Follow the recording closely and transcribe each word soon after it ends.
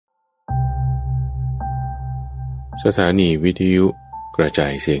สถานีวิทยุกระจา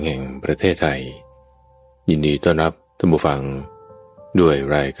ยเสียงแห่งประเทศไทยยินดีต้อนรับท่านผู้ฟังด้วย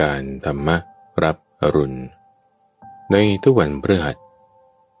รายการธรรมรับอรุณในทุกวันพฤหัส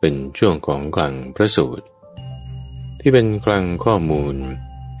เป็นช่วงของคลังพระสูตรที่เป็นคลังข้อมูล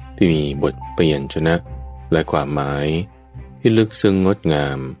ที่มีบทพยัญชนะและความหมายที่ลึกซึ้งงดงา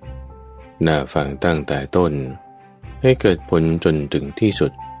มน่าฟังตั้งแต่ต้นให้เกิดผลจนถึงที่สุ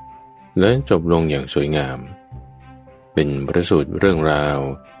ดและจบลงอย่างสวยงามเป็นประสูตรเรื่องราว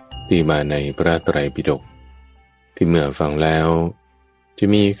ที่มาในพระไตรปิฎกที่เมื่อฟังแล้วจะ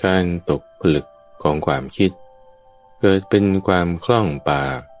มีการตกผลึกของความคิดเกิดเป็นความคล่องปา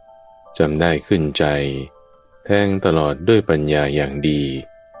กจำได้ขึ้นใจแทงตลอดด้วยปัญญาอย่างดี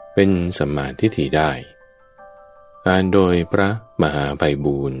เป็นสัมมาทิฏฐิได้อ่านโดยพระมหาไพ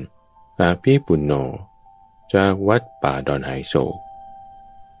บูลย์อาภิปุณโญจากวัดป่าดอนไหโศก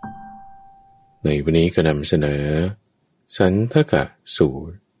ในวันนี้ก็นำเสนอสันทกสู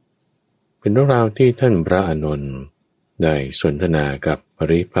ตรเป็นเรื่องราวที่ท่านพระอานนท์ได้สนทนากับป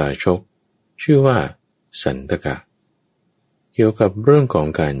ริพาชกชื่อว่าสันทกะเกี่ยวกับเรื่องของ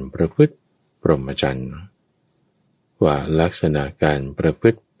การประพฤติพรหมจรรย์ว่าลักษณะการประพฤ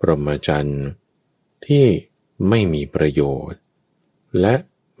ติพรหมจรรย์ที่ไม่มีประโยชน์และ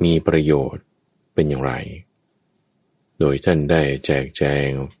มีประโยชน์เป็นอย่างไรโดยท่านได้แจกแจง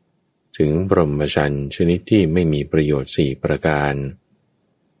ถึงพรหมจรรย์ชนิดที่ไม่มีประโยชน์4ประการ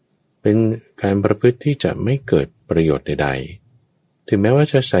เป็นการประพฤติที่จะไม่เกิดประโยชน์ใดๆถึงแม้ว่า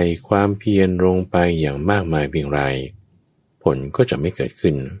จะใส่ความเพียรลงไปอย่างมากมายเพียงไรผลก็จะไม่เกิด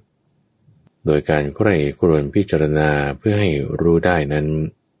ขึ้นโดยการใคร่ครวญพิจารณาเพื่อให้รู้ได้นั้น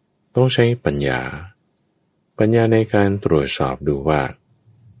ต้องใช้ปัญญาในการตรวจสอบดูว่า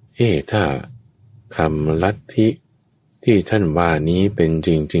ถ้าคำลัทธิที่ท่านว่านี้เป็นจ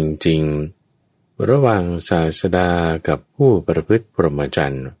ริงระหว่างศาสดากับผู้ประพฤติพรหมจร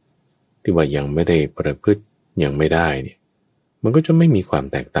รย์ที่ว่ายังไม่ได้ประพฤติยังไม่ได้เนี่ยมันก็จะไม่มีความ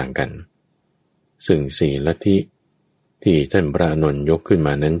แตกต่างกันซึ่ง4ลัทธิที่ท่านพระอานนท์ยกขึ้นม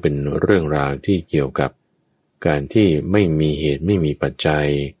านั้นเป็นเรื่องราวที่เกี่ยวกับการที่ไม่มีเหตุไม่มีปัจจัย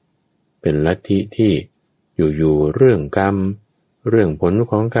เป็นลัทธิที่อยู่ๆเรื่องกรรมเรื่องผล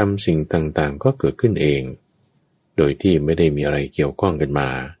ของกรรมสิ่งต่างๆก็เกิดขึ้นเองโดยที่ไม่ได้มีอะไรเกี่ยวข้องกันมา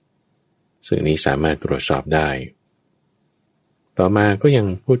ซึ่งนี้สามารถตรวจสอบได้ต่อมาก็ยัง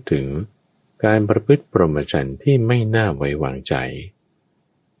พูดถึงการประพฤติพรหมจรรย์ที่ไม่น่าไว้วางใจ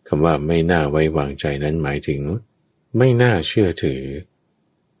คำว่าไม่น่าไว้วางใจนั้นหมายถึงไม่น่าเชื่อถือ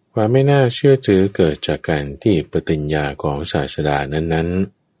ความไม่น่าเชื่อถือเกิดจากการที่ปฏิญญาของศาสดานั้น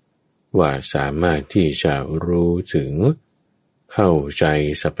ๆว่าสามารถที่จะรู้ถึงเข้าใจ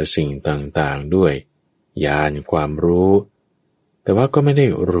สรรพสิ่งต่างๆด้วยญาณความรู้แต่ว่าก็ไม่ได้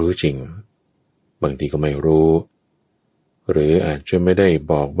รู้จริงบางทีก็ไม่รู้หรืออาจจะไม่ได้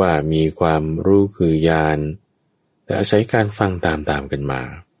บอกว่ามีความรู้คือญาณแต่อาศัยการฟังตามกันมา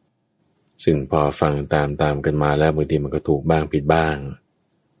ซึ่งพอฟังตามกันมาแล้วบางทีมันก็ถูกบ้างผิดบ้าง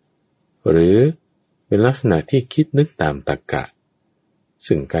หรือเป็นลักษณะที่คิดนึกตามตรรกะ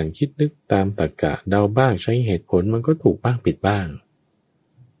ซึ่งการคิดนึกตามตรรกะเดาบ้างใช้เหตุผลมันก็ถูกบ้างผิดบ้าง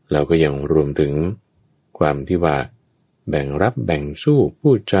เราก็ยังรวมถึงความที่ว่าแบ่งรับแบ่งสู้พู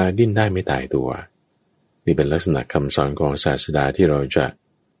ดจาดิ้นได้ไม่ตายตัวนี่เป็นลักษณะคำสอนของศาสดาที่เราจะ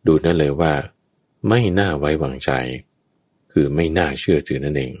ดูได้เลยว่าไม่น่าไว้วางใจคือไม่น่าเชื่อถือ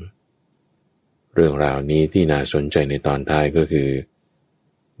นั่นเองเรื่องราวนี้ที่น่าสนใจในตอนท้ายก็คือ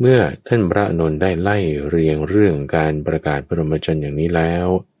เมื่อท่านพระอานนท์ได้ไล่เรียงเรื่องการประกาศพรหมจรรย์อย่างนี้แล้ว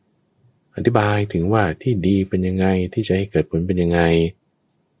อธิบายถึงว่าที่ดีเป็นยังไงที่จะให้เกิดผลเป็นยังไง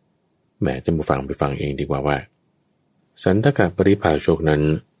แม้ท่านผู้ฟังไปฟังเองดีกว่าว่าสันทกปริภาชกนั้น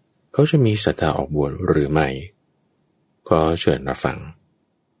เขาจะมีศรัทธาออกบวชหรือไม่ก็เชิญรับฟัง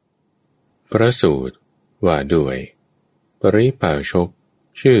พระสูตรว่าด้วยปริภาชก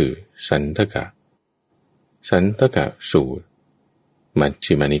ชื่อสันทกะสันทกะสูตรมัช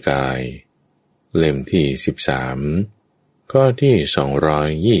ฌิมานิกายเล่มที่13ข้อที่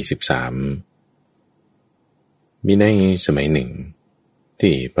223มีในสมัยหนึ่ง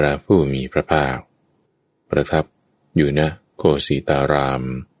ที่พระผู้มีพระภาคประทับอยู่ณโกสิตาราม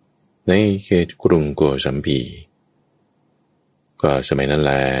ในเขตกรุงโกสัมพีก็สมัยนั้นแ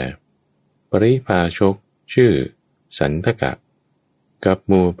ลปริภาชกชื่อสันทกะกับ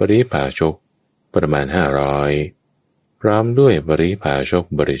หมู่ปริภาชกประมาณ500พร้อมด้วยปริภาชก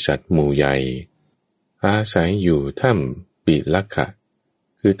บริษัทหมู่ใหญ่อาศัยอยู่ถ้ำปิลักขะ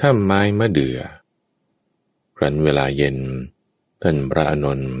คือถ้ำไม้มะเดื่อครั้นเวลาเย็นท่านพระอาน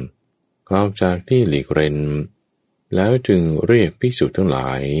นท์ออกจากที่หลีกเร้นแล้วจึงเรียกภิกษุทั้งหลา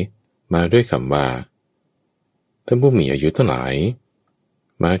ยมาด้วยคำว่า ท่านผู้มีอายุทั้งหลาย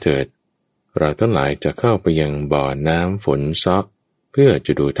มาเถิดเราทั้งหลายจะเข้าไปยังบ่อน้ำฝนซอกเพื่อจ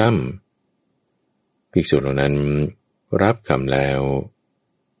ะดูถ้ำภิกษุเหล่านั้นรับคำแล้ว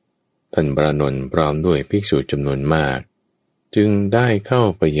ท่านพระอานนท์พร้อมด้วยภิกษุจำนวนมากจึงได้เข้า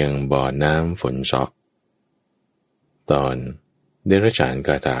ไปยังบ่อน้ำฝนซอกตอนเดรัจฉานค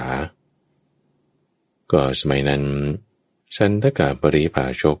าถาก็สมัยนั้นสันทกะปริภา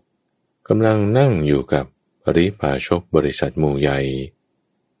ชกกำลังนั่งอยู่กับปริภาชกบริษัทหมู่ใหญ่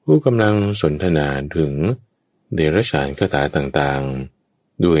ผู้กำลังสนทนาถึงเดรัจฉานคาถาต่าง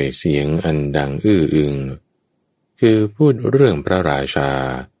ๆด้วยเสียงอันดังอื้ออึงคือพูดเรื่องพระราชา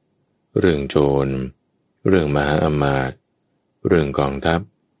เรื่องโจรเรื่องมหาอมาตย์เรื่องกองทัพ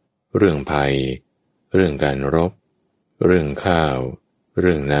เรื่องภัยเรื่องการรบเรื่องข้าวเ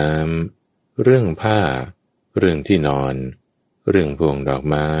รื่องน้ำเรื่องผ้าเรื่องที่นอนเรื่องพวงดอก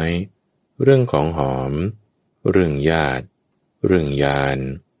ไม้เรื่องของหอมเรื่องญาติเรื่องยาน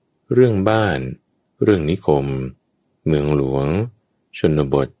เรื่องบ้านเรื่องนิคมเมืองหลวงชน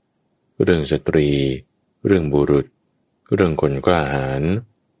บทเรื่องสตรีเรื่องบุรุษเรื่องคนกล้าหาญ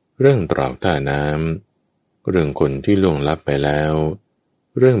เรื่องตรอกท่าน้ำเรื่องคนที่ล่วงลับไปแล้ว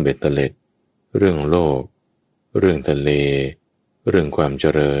เรื่องเบ็ดเตล็ดเรื่องโลกเรื่องทะเลเรื่องความเจ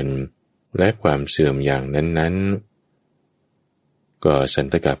ริญและความเสื่อมอย่างนั้นๆก็สัน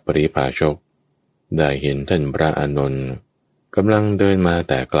ตกะปริภาชกได้เห็นท่านพระอานนท์กำลังเดินมา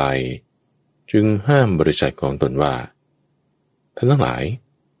แต่ไกลจึงห้ามบริษัทของตนว่าท่านทั้งหลาย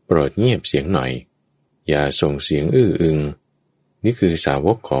โปรดเงียบเสียงหน่อยอย่าส่งเสียงอื้ออึงนี่คือสาว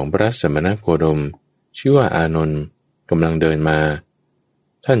กของพระสมณโคดมชื่อว่าอานนท์กำลังเดินมา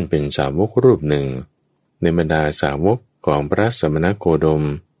ท่านเป็นสาวกรูปหนึ่งในบรรดาสาวกของพระสมณโคดม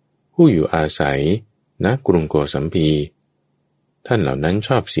ผู้อยู่อาศัยณกรุงโกสัมพีท่านเหล่านั้นช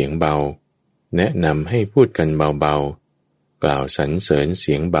อบเสียงเบาแนะนำให้พูดกันเบาๆกล่าวสรรเสริญเ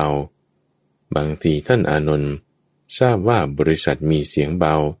สียงเบาบางทีท่านอานนท์ทราบว่าบริษัทมีเสียงเบ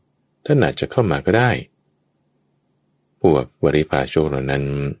าท่านอาจจะเข้ามาก็ได้พวกบริภาชกเหล่านั้น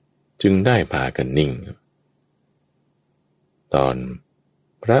จึงได้พากันนิ่งตอน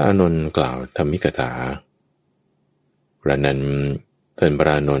พระอานนท์กล่าวธรรมิกถาพระนั้นท่านพร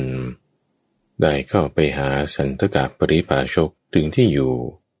ะอานนท์ได้เข้าไปหาสันทกะปริภาชกถึงที่อยู่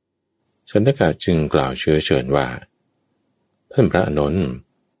สันทกะจึงกล่าวเชิญว่าท่านพระอานนท์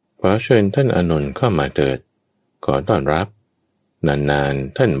ขอเชิญท่านอานนท์เข้ามาเถิดขอต้อนรับนาน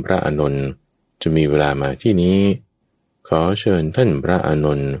ๆท่านพระอานนท์จะมีเวลามาที่นี้ขอเชิญท่านพระอาน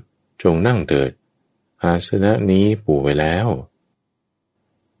นท์จงนั่งเถิดอาสนะนี้ปูไว้แล้ว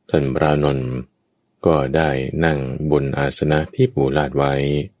ท่านพระอานนท์ก็ได้นั่งบนอาสนะที่ปูลาดไว้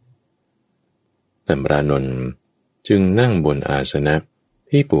ท่านพระอานนท์จึงนั่งบนอาสนะ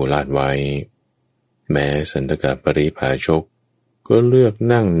ที่ปูลาดไว้แม้สันทกะปริภาชกก็เลือก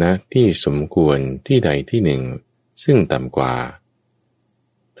นั่งณที่สมควรที่ใดที่หนึ่งซึ่งต่ำกว่า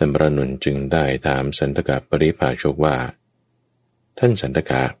ท่านพระอานนท์จึงได้ถามสันทกะปริภาชกว่าท่านสันท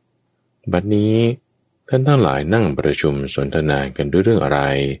กะบัดนี้ท่านทั้งหลายนั่งประชุมสนทนากันด้วยเรื่องอะไ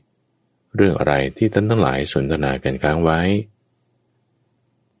รที่ท่านทั้งหลายสนทนากันค้างไว้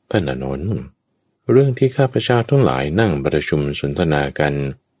ท่านอานนท์เรื่องที่ข้าพเจ้าทั้งหลายนั่งประชุมสนทนากัน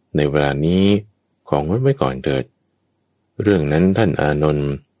ในเวลานี้ของงดไว้ก่อนเถิดเรื่องนั้นท่านอานนท์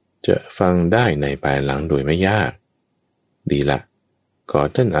จะฟังได้ในภายหลังโดยไม่ยากดีละขอ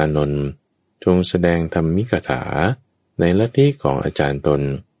ท่านอานนท์จงแสดงธรรมิกถาในลัทธิของอาจารย์ตน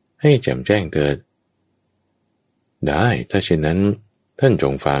ให้แจ่มแจ้งเถิดได้ถ้าเช่นนั้นท่านจ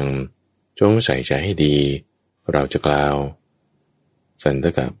งฟังจงใส่ใจให้ดีเราจะกล่าวสันท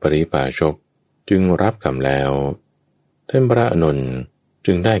กะปริภาชกจึงรับคำแล้วท่านพระอานนท์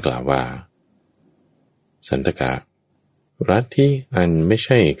จึงได้กล่าวว่าสันทกะลัทธิอันไม่ใ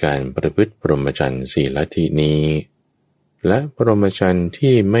ช่การประพฤติพรหมจรรย์4ลัทธินี้และพรหมจรรย์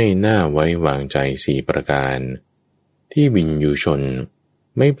ที่ไม่น่าไว้วางใจ4ประการที่วินยูชน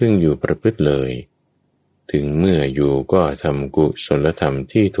ไม่พึงอยู่ประพฤติเลยถึงเมื่ออยู่ก็ทำกุศลธรรม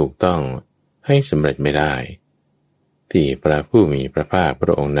ที่ถูกต้องให้สำเร็จไม่ได้ที่พระผู้มีพระภาคพร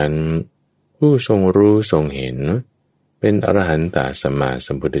ะองค์นั้นผู้ทรงรู้ทรงเห็นเป็นอรหันตสัมมา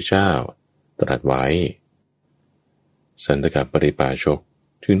สัมพุทธเจ้าตรัสไว้สันทกะปริภาชก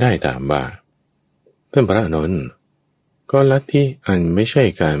จึงได้ถามว่าท่านพระอานนท์ก็ลัทธิอันไม่ใช่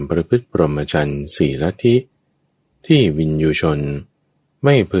การประพฤติพรหมจรรย์4ลัทธิที่วินยูชนไ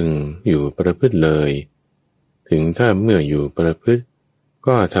ม่พึงอยู่ประพฤติเลยถึงถ้าเมื่ออยู่ประพฤติ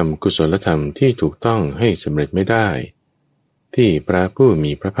ก็ทำกุศลธรรมที่ถูกต้องให้สำเร็จไม่ได้ที่พระผู้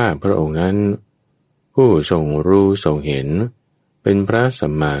มีพระภาคพระองค์นั้นผู้ทรงรู้ทรงเห็นเป็นพระสั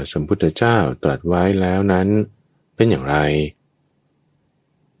มมาสัมพุทธเจ้าตรัสไว้แล้วนั้น เป็นอย่างไร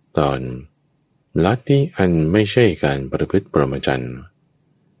ตอนลัทธิอันไม่ใช่การประพฤติพรหมจรรย์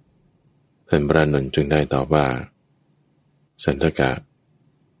ท่านพระอานนท์จึงได้ตอบว่าสันทกะ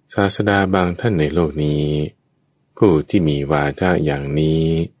ศาสดาบางท่านในโลกนี้ผู้ที่มีวาทะอย่างนี้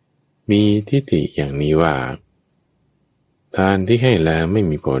มีทิฏฐิอย่างนี้ว่าทานที่ให้แล้วไม่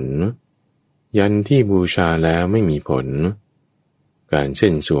มีผลยันที่บูชาแล้วไม่มีผลการเ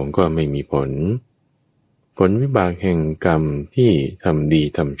ส้นสวงก็ไม่มีผลผลวิบากแห่งกรรมที่ทำดี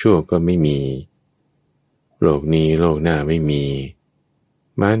ทำชั่วก็ไม่มีโลกนี้โลกหน้าไม่มี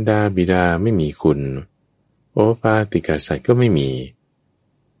มารดาบิดาไม่มีคุณโอปาติกาสัตว์ก็ไม่มี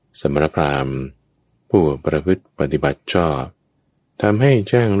สมณพราหมณ์ผู้ประพฤติปฏิบัติชอบทำให้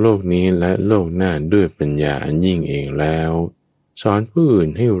แจ้งโลกนี้และโลกหน้าด้วยปัญญาอันยิ่งเองแล้วสอนผู้อื่น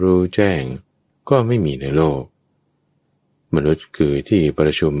ให้รู้แจ้งก็ไม่มีในโลกมนุษย์คือที่ปร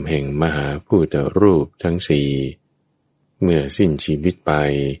ะชุมแห่งมหาพุทธรูปทั้งสี่เมื่อสิ้นชีวิตไป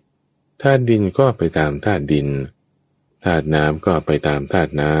ธาตุดินก็ไปตามธาตุดินธาตุน้ำก็ไปตามธา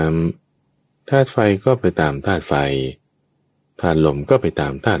ตุน้ำธาตุไฟก็ไปตามธาตุไฟธาตุลมก็ไปตา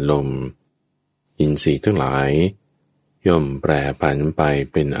มธาตุลมอินทรีย์ทั้งหลายย่อมแปรผันไป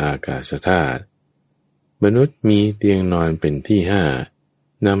เป็นอากาศธาตุมนุษย์มีเตียงนอนเป็นที่ห้า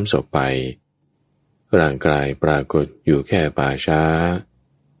นำศพไปร่างกายปรากฏอยู่แค่ป่าช้า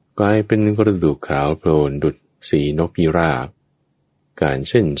กลายเป็นกระดูกขาวโพลนดุจสีนกพิราบการ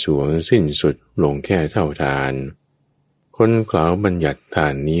เส้นสวงสิ้นสุดลงแค่เท่าทานคนกล่าวบัญญัติฐา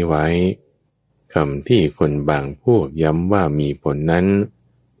นนี้ไว้คำที่คนบางพวกย้ำว่ามีผลนั้น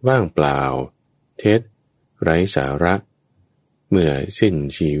ว่างเปล่าเท็จไร้สาระเมื่อสิ้น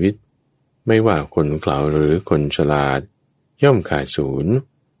ชีวิตไม่ว่าคนกล่าวหรือคนฉลาดย่อมขาดศูนย์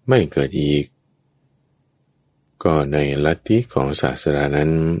ไม่เกิดอีกก็ในลัทธิของศาสดานั้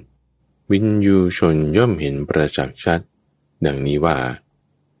นวินยูชนย่อมเห็นประจักษ์ชัดดังนี้ว่า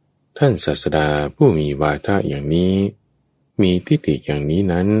ท่านศาสดาผู้มีวาทะอย่างนี้มีทิฏฐิอย่างนี้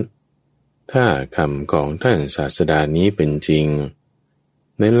นั้นถ้าคำของท่านศาสดานี้เป็นจริง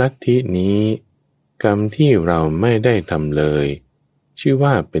ในลัทธินี้กรรมที่เราไม่ได้ทำเลยชื่อ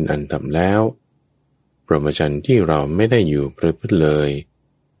ว่าเป็นอันทำแล้วพรหมจรรย์ที่เราไม่ได้อยู่ประพฤติเลย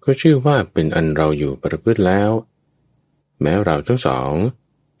ก็ชื่อว่าเป็นอันเราอยู่ประพฤติแล้วแม้เราทั้งสอง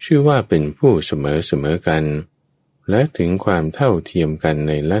ชื่อว่าเป็นผู้เสมอกันและถึงความเท่าเทียมกันใ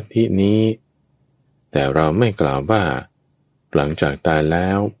นลัทธินี้แต่เราไม่กล่าวว่าหลังจากตายแล้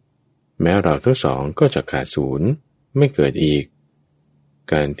วแม้เราทั้งสองก็จะขาดศูนย์ไม่เกิดอีก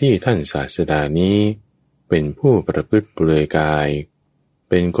การที่ท่านศาสดานี้เป็นผู้ประพฤติเปลือยกาย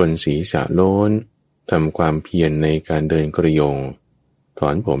เป็นคนศีรษะโล้นทำความเพียรในการเดินกระยงถอ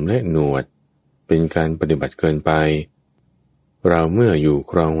นผมและหนวดเป็นการปฏิบัติเกินไปเราเมื่ออยู่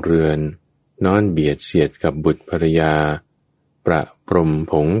ครองเรือนนอนเบียดเสียดกับบุตรภรยาประพรม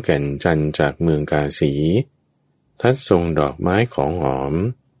ผงแก่นจันทร์จากเมืองกาสีทัดทรงดอกไม้ของหอม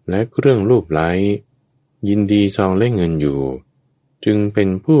และเครื่องลูบไล้ยินดีทองและเงินอยู่จึงเป็น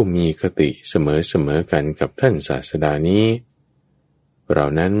ผู้มีคติเสมอกันกับท่านศาสดานี้เรา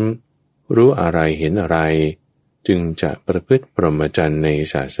นั้นรู้อะไรเห็นอะไรจึงจะประพฤติพรหมจรรย์ใน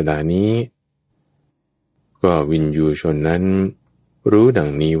ศาสดานี้ก็วินยูชนนั้นรู้ดั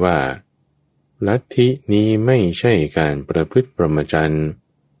งนี้ว่าลัทธินี้ไม่ใช่การประพฤติพรหมจรรย์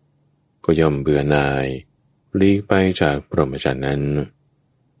ก็ย่อมเบื่อหน่ายหลีกไปจากพรหมจรรย์นั้น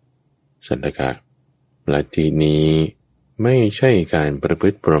สันทกะลัทธินี้ไม่ใช่การประพฤ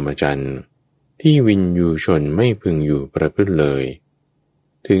ติพรหมจรรย์ที่วินยูชนไม่พึงอยู่ประพฤติเลย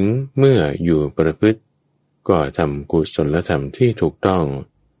ถึงเมื่ออยู่ประพฤติก็ทำกุศลธรรมที่ถูกต้อง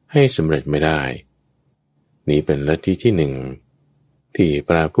ให้สำเร็จไม่ได้นี้เป็นลัทธิที่หนึ่งที่พ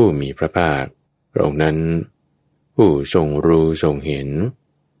ระผู้มีพระภาคพระองค์นั้นผู้ทรงรู้ทรงเห็น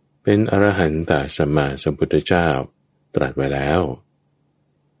เป็นอรหันตสัมมาสัมพุทธเจ้าตรัสไว้แล้ว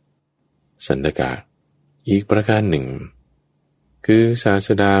สันทกะอีกประการหนึ่งคือศาส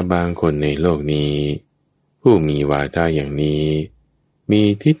ดาบางคนในโลกนี้ผู้มีวาทะอย่างนี้มี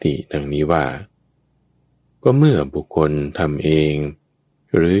ทิฏฐิดังนี้ว่าก็เมื่อบุคคลทำเอง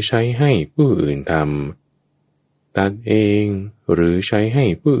หรือใช้ให้ผู้อื่นทำตัดเองหรือใช้ให้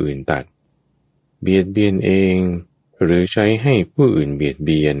ผู้อื่นตัดเบียดเบียนเองหรือใช้ให้ผู้อื่นเบียดเ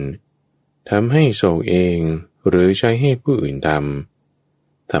บียนทำให้โศกเองหรือใช้ให้ผู้อื่นท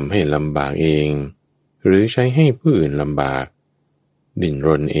ำให้ลำบากเองหรือใช้ให้ผู้อื่นลำบากดิ้นร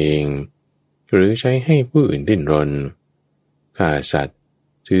นเองหรือใช้ให้ผู้อื่นดิ้นรนฆ่าสัตว์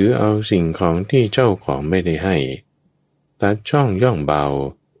ถือเอาสิ่งของที่เจ้าของไม่ได้ให้ตัดช่องย่องเบา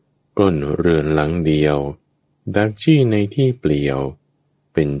ปล้นเรือนหลังเดียวดักจี้ในที่เปลี่ยว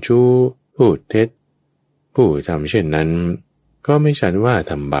เป็นชู้พูดเท็จ ผู้ทำเช่นนั้นก็ไม่ชัดว่า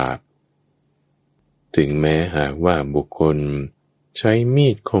ทำบาปถึงแม้หากว่าบุคคลใช้มี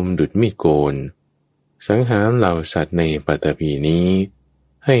ดคมดุจมีดโกนสังหารเหล่าสัตว์ในปัตตภีนี้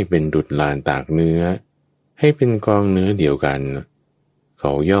ให้เป็นดุจลานตากเนื้อให้เป็นกองเนื้อเดียวกันเข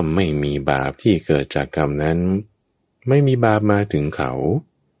าย่อมไม่มีบาปที่เกิดจากกรรมนั้นไม่มีบาปมาถึงเขา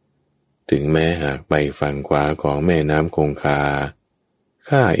ถึงแม้หากไปฝั่งขวาของแม่น้ำคงคา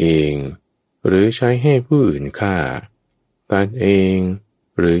ฆ่าเองหรือใช้ให้ผู้อื่นฆ่าตัดเอง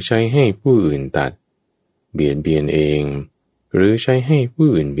หรือใช้ให้ผู้อื่นตัดเบียดเบียนเองหรือใช้ให้ผู้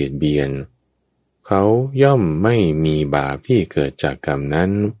อื่นเบียดเบียนเขาย่อมไม่มีบาปที่เกิดจากกรรมนั้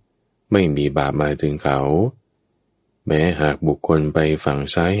นไม่มีบาปมาถึงเขาแม้หากบุคคลไปฝั่ง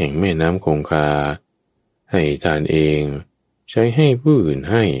ซ้ายแห่งแม่น้ำคงคาให้ทานเองใช้ให้ผู้อื่น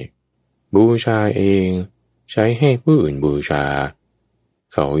ให้บูชาเองใช้ให้ผู้อื่นบูชา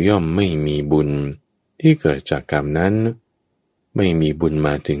เขาย่อมไม่มีบุญที่เกิดจากกรรมนั้นไม่มีบุญม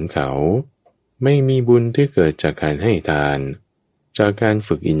าถึงเขาไม่มีบุญที่เกิดจากการให้ทานจากการ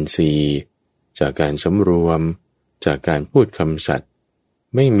ฝึกอินทรีย์จากการสำรวมจากการพูดคำสัตย์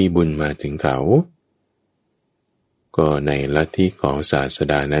ไม่มีบุญมาถึงเขาก็ในลัทธิของศาส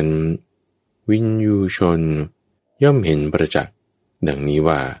ดานั้นวินยูชนย่อมเห็นประจักษ์ดังนี้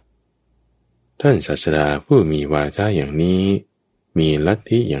ว่าท่านศาสดาผู้มีวาทะอย่างนี้มีลัท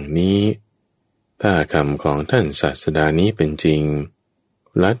ธิอย่างนี้ถ้าคำของท่านศาสดานี้เป็นจริง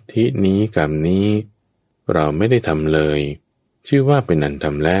ลัทธินี้กรรมนี้เราไม่ได้ทำเลยชื่อว่าเป็นอันท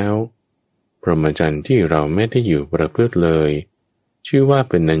ำแล้วพรหมจรรย์ที่เราไม่ได้อยู่ประพฤติเลยชื่อว่า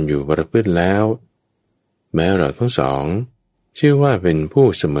เป็นอันอยู่ประพฤติแล้วแม้เราทั้งสองชื่อว่าเป็นผู้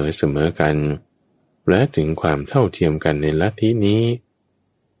เสมอกันและถึงความเท่าเทียมกันในลัทธินี้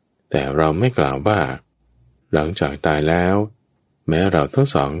แต่เราไม่กล่าวว่าหลังจากตายแล้วแม้เราทั้ง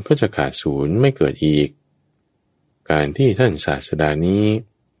สองก็จะขาดศูนย์ไม่เกิดอีกการที่ท่านศาสดานี้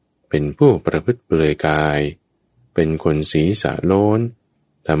เป็นผู้ประพฤติเปลือยกายเป็นคนศีรษะโล้น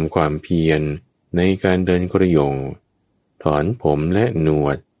ทำความเพียรในการเดินกระยงถอนผมและหนว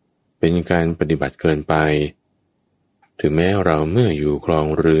ดเป็นการปฏิบัติเกินไปถึงแม้เราเมื่ออยู่ครอง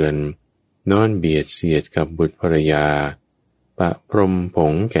เรือนนอนเบียดเสียดกับบุตรภรรยาปะพรมผ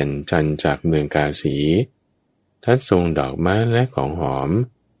งแก่นจันจากเมืองกาสีทัดทรงดอกไม้และของหอม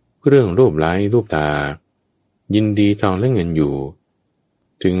เครื่องรูปไล้รูปตายินดีทองและเงินอยู่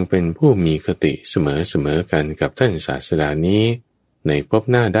จึงเป็นผู้มีคติเสมอกันกับท่านศาสดานี้ในภพ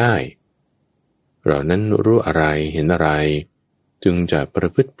หน้าได้เรานั้นรู้อะไรเห็นอะไรจึงจะประ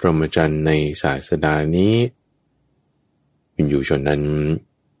พฤติพรหมจรรย์ในศาสดานี้วินยูชนนั้น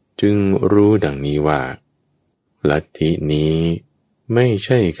จึงรู้ดังนี้ว่าลัทธินี้ไม่ใ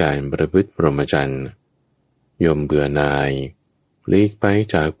ช่การประพฤติพรหมจรรย์ย่อมเบื่อหน่ายหลีกไป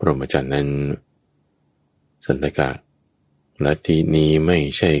จากพรหมจรรย์นั้นสันตกะลัทธินี้ไม่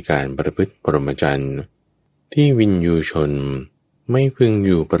ใช่การประพฤติพรหมจรรย์ที่วินยูชนไม่พึงอ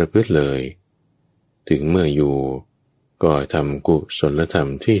ยู่ประพฤติเลยถึงเมื่ออยู่ก็ทำกุศลธรรม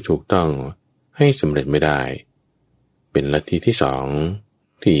ที่ถูกต้องให้สำเร็จไม่ได้เป็นลัทธิที่สอง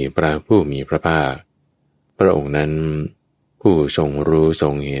ที่พระผู้มีพระภาคพระองค์นั้นผู้ทรงรู้ทร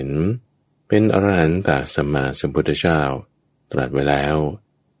งเห็นเป็นอรหันตสัมมาสัมพุทธเจ้าตรัสไว้แล้ว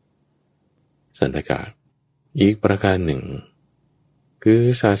สันตกะอีกประการหนึ่งคือ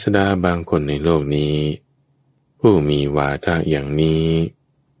ศาสดาบางคนในโลกนี้ผู้มีวาทะอย่างนี้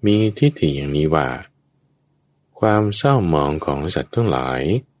มีทิฏฐิอย่างนี้ว่าความเศร้าหมองของสัตว์ทั้งหลาย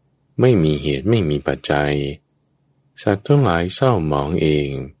ไม่มีเหตุไม่มีปัจจัยสัตว์ทั้งหลายเศร้าหมองเอง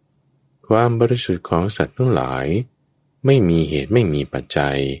ความบริสุทธิ์ของสัตว์ทั้งหลายไม่มีเหตุไม่มีปัจจั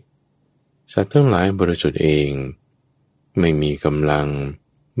ยสัตว์ทั้งหลายบริสุทธิ์เองไม่มีกำลัง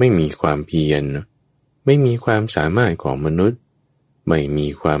ไม่มีความเพียรไม่มีความสามารถของมนุษย์ไม่มี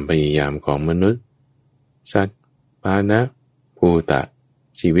ความพยายามของมนุษย์สัตว์ปานะภูตะ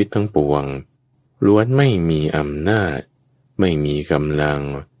ชีวิตทั้งปวงล้วนไม่มีอำนาจไม่มีกำลัง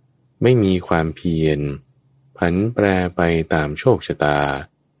ไม่มีความเพียรผันแปรไปตามโชคชะตา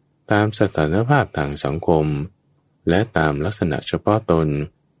ตามสถานภาพทางสังคมและตามลักษณะเฉพาะตน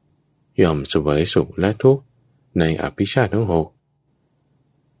ย่อมเสวยสุขและทุกข์ในอภิชาติทั้งหก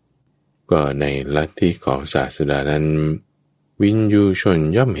ก็ในลัทธิของศาสดานั้นวินยูชน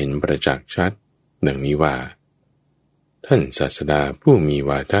ย่อมเห็นประจักษ์ชัดดังนี้ว่าท่านศาสดาผู้มีว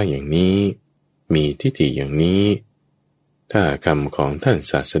าทะอย่างนี้มีทิฏฐิอย่างนี้ถ้าคำของท่าน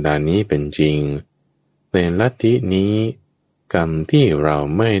ศาสดานี้เป็นจริงในลัทธินี้กรรมที่เรา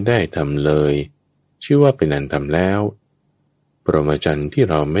ไม่ได้ทำเลยชื่อว่าเป็นอันทำแล้วพรหมจรรย์ที่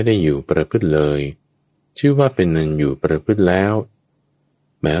เราไม่ได้อยู่ประพฤติเลยชื่อว่าเป็นอันอยู่ประพฤติแล้ว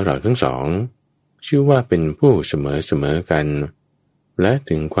แม้เราทั้งสอง ชื่อว่าเป็นผู้เสมอกันและ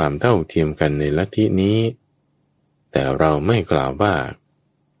ถึงความเท่าเทียมกันในลัทธินี้แต่เราไม่กล่าวว่า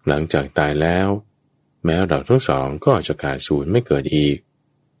หลังจากตายแล้วแม้เราทั้งสองก็จะขาดสูญไม่เกิดอีก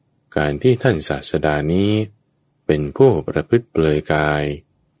การที่ท่านศาสดานี้เป็นผู้ประพฤติเปลือยกาย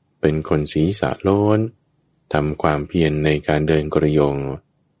เป็นคนศีรษะโล้นทำความเพียรในการเดินกระยง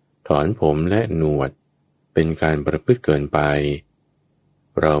ถอนผมและหนวดเป็นการประพฤติเกินไป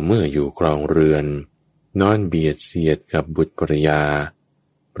เราเมื่ออยู่ครองเรือนนอนเบียดเสียดกับบุตรภรยา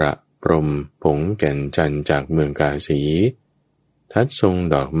ประพรมผงแก่นจันจากเมืองกาสีทัดทรง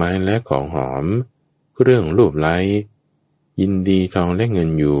ดอกไม้และของหอมเครื่องรูปไล้ยินดีทองและเงิน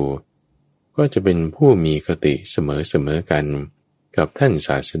อยู่ก็จะเป็นผู้มีคติเสมอกันกับท่านศ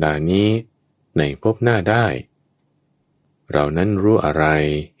าสดานี้ในภพหน้าได้เรานั้นรู้อะไร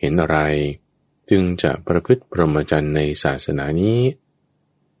เห็นอะไรจึงจะประพฤติพรหมจรรย์ในศาสนานี้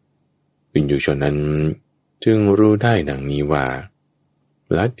วินยูชนนั้นจึงรู้ได้ดังนี้ว่า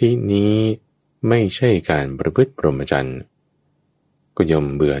ลัทธินี้ไม่ใช่การประพฤติพรหมจรรย์ก็ย่อม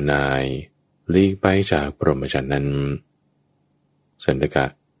เบื่อหน่ายหลีกไปจากพรหมจรรย์นั้นสันตกะ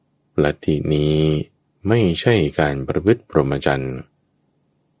ลัทธินี้ไม่ใช่การประพฤติพรหมจรรย์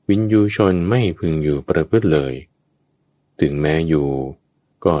วินยูชนไม่พึงอยู่ประพฤติเลยถึงแม้อยู่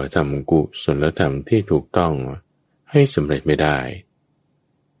ก็ทำกุศลธรรมที่ถูกต้องให้สำเร็จไม่ได้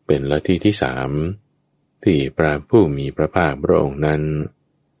เป็นลัทธิที่สามที่พระผู้มีพระภาคพระองค์นั้น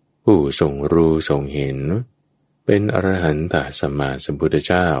ผู้ทรงรู้ทรงเห็นเป็นอรหันตสัมมาสัมพุทธ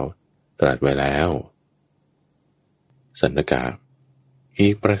เจ้าตรัสไว้แล้วสันตกะอี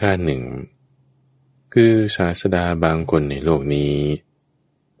กประการหนึ่งคือศาสดาบางคนในโลกนี้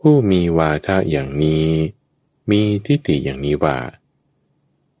ผู้มีวาทะอย่างนี้มีทิฏฐิอย่างนี้ว่า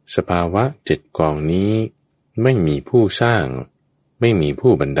สภาวะเจ็ดกองนี้ไม่มีผู้สร้างไม่มี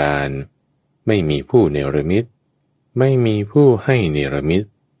ผู้บันดาลไม่มีผู้เนรมิตไม่มีผู้ให้เนรมิต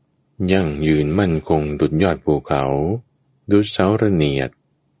ยั่งยืนมั่นคงดุจยอดภูเขาดุจเสาระเนียด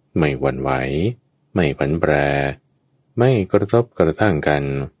ไม่หวั่นไหวไม่ผันแปรไม่กระทบกระทั่งกัน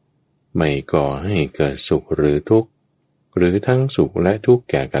ไม่ก่อให้เกิดสุขหรือทุกข์หรือทั้งสุขและทุกข์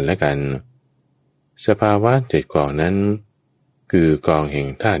แก่กันและกันสภาวะเจ็ดกองนั้นคือกองแห่ง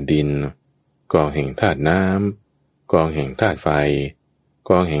ธาตุดินกองแห่งธาตุน้ำกองแห่งธาตุไฟ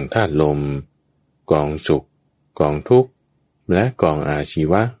กองแห่งธาตุลมกองสุขกองทุกข์และกองอาชี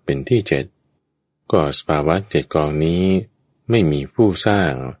วะเป็นที่เจ็ดก็สภาวะเจ็ดกองนี้ไม่มีผู้สร้า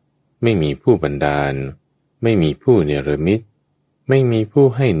งไม่มีผู้บันดาลไม่มีผู้เนรมิตไม่มีผู้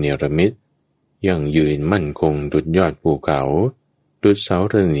ให้เนรมิตยั่งยืนมั่นคงดุจยอดภูเขาดุจเสา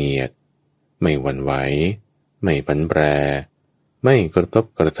ระเนียดไม่หวั่นไหวไม่ผันแปรไม่กระทบ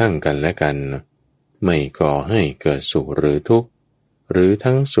กระทั่งกันและกันไม่ก่อให้เกิดสุขหรือทุกข์หรือ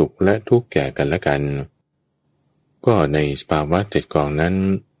ทั้งสุขและทุกข์แก่กันและกันก็ในสภาวะเจ็ดกองนั้น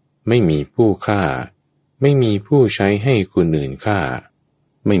ไม่มีผู้ฆ่าไม่มีผู้ใช้ให้คนอื่นฆ่า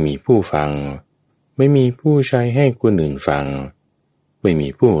ไม่มีผู้ฟังไม่มีผู้ใช้ให้คนอื่นฟังไม่มี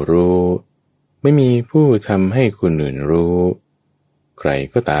ผู้รู้ไม่มีผู้ทำให้คนอื่นรู้ใคร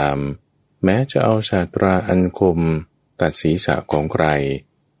ก็ตามแม้จะเอาศาสตราอันคมตัดศีรษะของใคร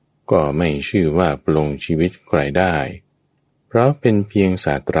ก็ไม่ชื่อว่าปลงชีวิตใครได้เพราะเป็นเพียงศ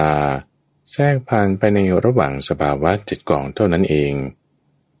าสตราแทรกผ่านไปในระหว่างสภาวะเจ็ดกองเท่านั้นเอง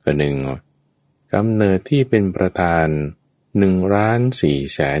อันหนึ่งกำเนิดที่เป็นประธาน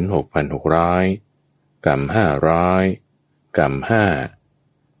 1,446,600 กรรม500กรรม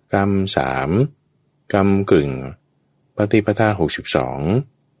5กรรม3กรรมกึ่งปฏิปทา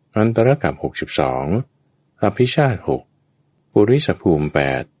62อันตรกับ62อภิชาติ6ปุริสภูมิ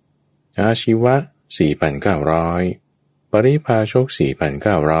8อาชีวะ 4,900 ปริภาชก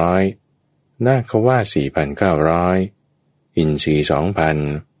 4,900 นาคว่า 4,900 อินทรีย์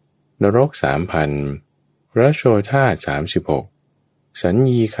 2,000 นรก 3,000 รโชธาตุ 36 สัญ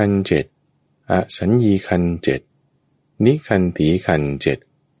ญีคัน7อสัญญีคัน7นิคันตีคัน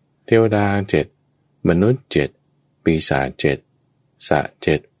7เทวดา7มนุษย์7ปีศาจ7สะ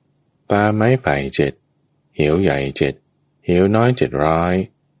7ตาไม้ไผ่7เหวใหญ่7เหวน้อย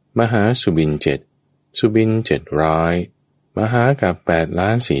700มหาสุบิน7สุบิน700มหากับ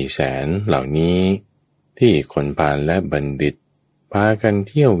8,400,000เหล่านี้ที่คนพาลและบัณฑิตพากันเ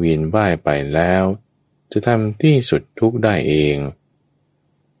ที่ยวเวียนว่ายไปแล้วจะทำที่สุดทุกข์ได้เอง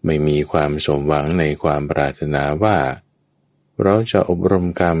ไม่มีความสมหวังในความปรารถนาว่าเราจะอบรม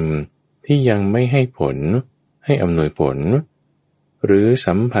กรรมที่ยังไม่ให้ผลให้อำนวยผลหรือ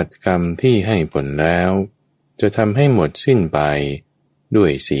สัมผัสกรรมที่ให้ผลแล้วจะทำให้หมดสิ้นไปด้ว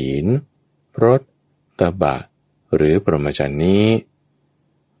ยศีลพรตตบะหรือพรหมจรรย์นี้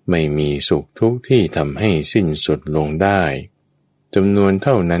ไม่มีสุขทุกข์ที่ทำให้สิ้นสุดลงได้จำนวนเ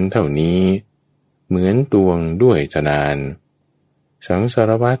ท่านั้นเท่านี้เหมือนตวงด้วยธนานสังสา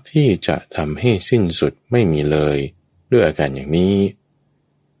รวัฏที่จะทำให้สิ้นสุดไม่มีเลยด้วยอาการอย่างนี้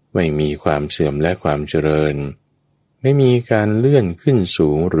ไม่มีความเสื่อมและความเจริญไม่มีการเลื่อนขึ้นสู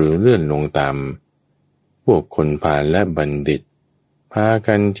งหรือเลื่อนลงต่ำพวกคนพาลและบัณฑิตพา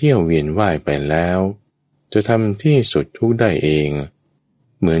กันเที่ยวเวียนว่ายไปแล้วจะทำที่สุดทุกได้เอง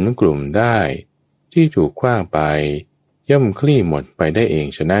เหมือนกลุ่มได้ที่ถูกขว้างไปย่อมคลี่หมดไปได้เอง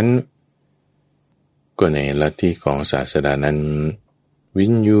ฉะนั้นก็ในลัทธิของศาสดานั้นวิ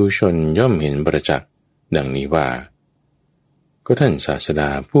นยูชนย่อมเห็นประจักษ์ดังนี้ว่าก็ท่านศาสดา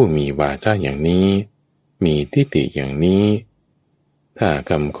ผู้มีวาทะอย่างนี้มีทิฏฐิอย่างนี้ถ้า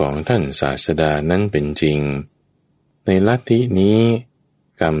คำของท่านศาสดานั้นเป็นจริงในลัทธินี้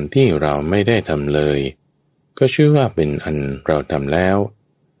กรรมที่เราไม่ได้ทำเลยก็ชื่อว่าเป็นอันเราทำแล้ว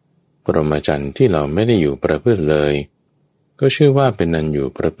พรหมจรรย์ที่เราไม่ได้อยู่ประพฤติเลยก็ชื่อว่าเป็นอันอยู่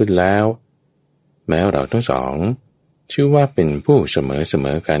ประพฤติแล้วแม้เราทั้งสองชื่อว่าเป็นผู้เสม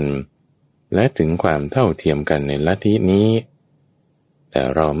อกันและถึงความเท่าเทียมกันในลัทธินี้แต่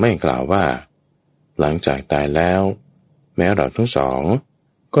เราไม่กล่าวว่าหลังจากตายแล้วแม้เราทั้งสอง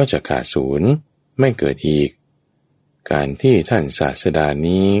ก็จะขาดศูนย์ไม่เกิดอีกการที่ท่านศาสดา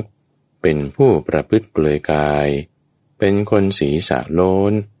นี้เป็นผู้ประพฤติเปลือยกายเป็นคนศีรษะโล้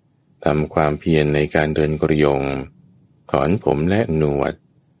นทำความเพียรในการเดินกระยงถอนผมและหนวด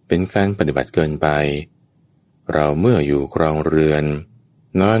เป็นการปฏิบัติเกินไปเราเมื่ออยู่ครองเรือน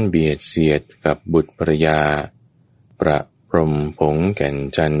นอนเบียดเสียดกับบุตรภรยาประพรมผงแก่น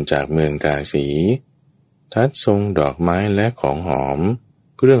จันจากเมืองกาสีทัดทรงดอกไม้และของหอม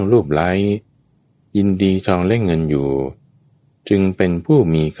เครื่องรูปไล้ยินดีทองและเงินอยู่จึงเป็นผู้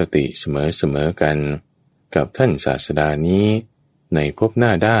มีคติเสมอกันกับท่านศาสดานี้ในภพหน้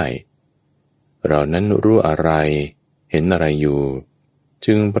าได้เรานั้นรู้อะไรเห็นอะไรอยู่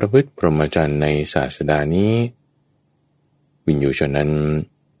จึงประพฤติพรหมจรรย์ในศาสดานี้วินยูชนนั้น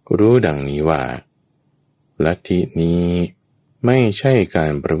รู้ดังนี้ว่าลัทธินี้ไม่ใช่กา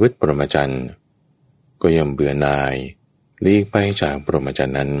รประพฤติพรหมจรรย์ก็ย่อมเบื่อหน่ายหลีกไปจากพรหมจรร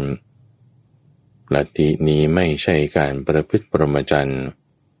ย์นั้นลัทธินี้ไม่ใช่การประพฤติพรหมจรรย์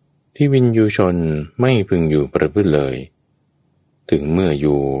ที่วินยูชนไม่พึงอยู่ประพฤติเลยถึงเมื่ออ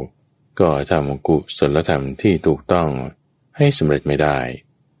ยู่ก็ทำกุศลธรรมที่ถูกต้องให้สำเร็จไม่ได้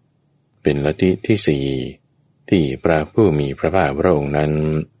เป็นลัทธิที่สี่ที่พระผู้มีพระภาคพระองค์นั้น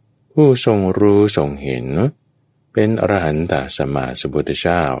ผู้ทรงรู้ทรงเห็นเป็นอรหันตสัมมาสัมพุทธเ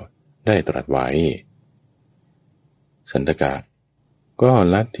จ้าได้ตรัสไว้สันตกะก็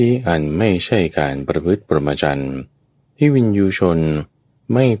ลัทธิอันไม่ใช่การประพฤติพรหมจรรย์ที่วินยูชน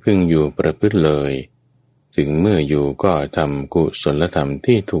ไม่พึงอยู่ประพฤติเลยถึงเมื่ออยู่ก็ทำกุศลธรรม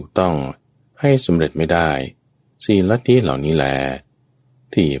ที่ถูกต้องให้สำเร็จไม่ได้สี่ลัทธิเหล่านี้แล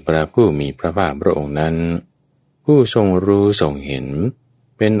ที่พระผู้มีพระภาคพระองค์นั้นผู้ทรงรู้ทรงเห็น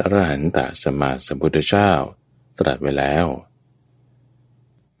เป็นอรหันตสัมมาสัมพุทธเจ้าตรัสไว้แล้ว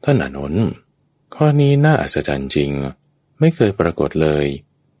ท่านอานนท์ข้อนี้น่าอัศจรรย์จริงไม่เคยปรากฏเลย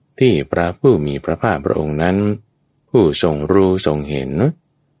ที่พระผู้มีพระภาคพระองค์นั้นผู้ทรงรู้ทรงเห็น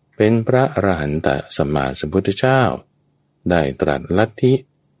เป็นพระอรหันตสัมมาสัมพุทธเจ้าได้ตรัสลัทธิ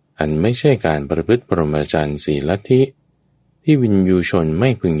อันไม่ใช่การประพฤติพรหมจรรย์สี่ลัทธิที่วินยูชนไม่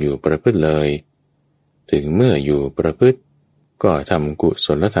พึงอยู่ประพฤติเลยถึงเมื่ออยู่ประพฤติก็ทำกุศ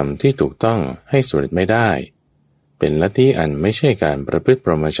ลธรรมที่ถูกต้องให้สำเร็จไม่ได้เป็นลัทธิอันไม่ใช่การประพฤติพ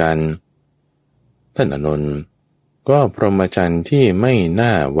รหมจรรย์ท่านอานนท์ก็พรหมจรรย์ที่ไม่น่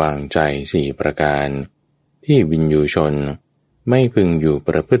าวางใจสี่ประการที่วินยูชนไม่พึงอยู่ป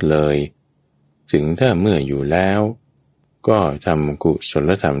ระพฤติเลยถึงถ้าเมื่ออยู่แล้วก็ทำกุศ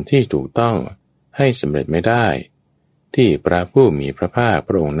ลธรรมที่ถูกต้องให้สำเร็จไม่ได้ที่พระผู้มีพระภาคพ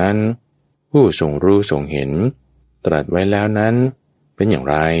ระองค์นั้นผู้ทรงรู้ทรงเห็นตรัสไว้แล้วนั้นเป็นอย่าง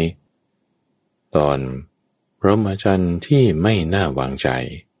ไรตอนพรหมจรรย์ที่ไม่น่าวางใจ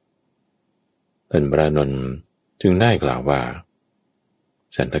ท่านพระอานนท์จึงได้กล่าวว่า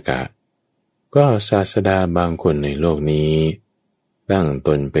สันตกะก็ศาสดาบางคนในโลกนี้ตั้งต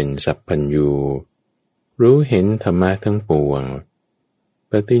นเป็นสัพพัญญูรู้เห็นธรรมะทั้งปวง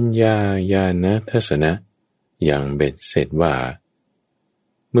ปฏิญญาญาณทัศนะอย่างเบ็ดเสร็จว่า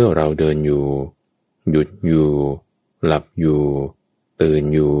เมื่อเราเดินอยู่หยุดอยู่หลับอยู่ตื่น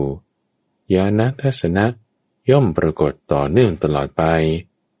อยู่ญาณทัศนะย่อมปรากฏต่อเนื่องตลอดไป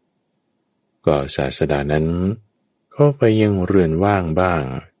ก็ศาสดานั้นเข้าไปยังเรือนว่างบ้าง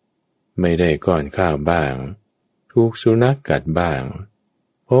ไม่ได้ก้อนข้าวบ้างถูกสุนัขกัดบ้าง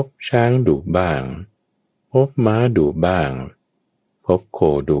พบช้างดุบ้างพบม้าดุบ้างพ บโค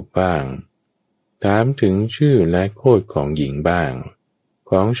ดุบ้างถามถึงชื่อและโคดของหญิงบ้าง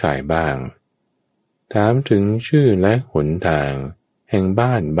ของชายบ้างถามถึงชื่อและหนทางแห่ง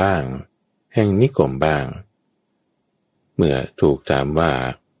บ้านบ้างแห่งนิคมบ้างเมื่อถูกถามว่า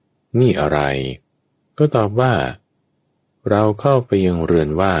นี่อะไรก็ตอบว่าเราเข้าไปยังเรือน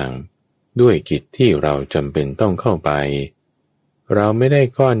ว่างด้วยกิจที่เราจำเป็นต้องเข้าไปเราไม่ได้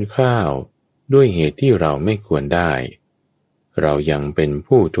ก้อนข้าวด้วยเหตุที่เราไม่ควรได้เรายังเป็น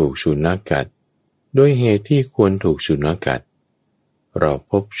ผู้ถูกสุนัขกัดด้วยเหตุที่ควรถูกสุนัขกัดเรา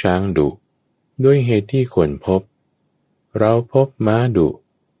พบช้างดุด้วยเหตุที่ควรพบเราพบม้าดุ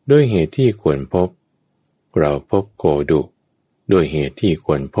ด้วยเหตุที่ควรพบเราพบโคดุด้วยเหตุที่ค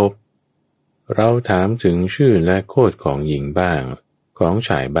วรพบเราถามถึงชื่อและโคดของหญิงบ้างของช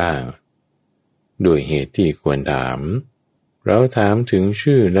ายบ้างด้วยเหตุที่ควรถามเราถามถึง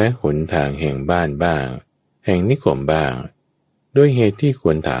ชื่อและหนทางแห่งบ้านบ้างแห่งนิคมบ้างด้วยเหตุที่ค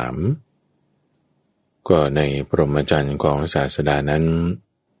วรถามก็ในพรหมจรรย์ของศาสดานั้น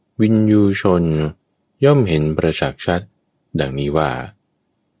วินยูชนย่อมเห็นประจักษ์ชัดดังนี้ว่า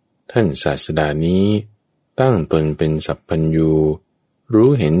ท่านศาสดานี้ตั้งตนเป็นสัพพัญญูรู้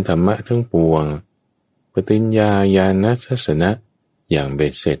เห็นธรรมะทั้งปวงปฏิญญาญาณทัศนะอย่างเบ็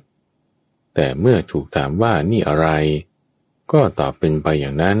ดเสร็จแต่เมื่อถูกถามว่านี่อะไรก็ตอบเป็นไปอย่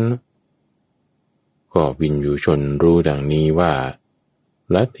างนั้นก็วินยูชนรู้ดังนี้ว่า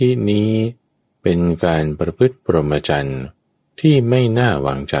ลัทธินี้เป็นการประพฤติพรหมจรรย์ที่ไม่น่าว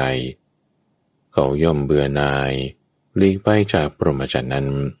างใจเขาย่อมเบื่อหน่ายหลีกไปจากพรหมจรรย์นั้น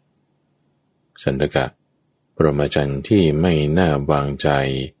สันตกะพรหมจรรย์ที่ไม่น่าวางใจ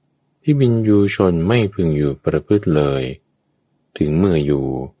ที่วินยูชนไม่พึงอยู่ประพฤติเลยถึงเมื่ออยู่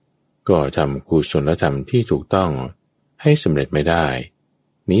ก็ทำกุศลธรรมที่ถูกต้องให้สำเร็จไม่ได้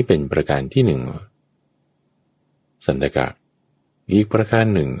นี้เป็นประการที่หนึ่งสันตกะอีกประการ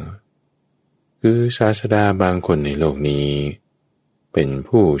หนึ่งคือศาสดาบางคนในโลกนี้เป็น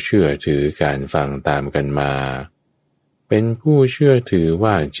ผู้เชื่อถือการฟังตามกันมาเป็นผู้เชื่อถือ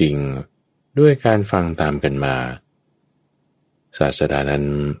ว่าจริงด้วยการฟังตามกันมาศาสดานั้น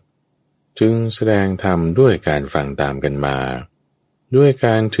จึงแสดงธรรมด้วยการฟังตามกันมาด้วยก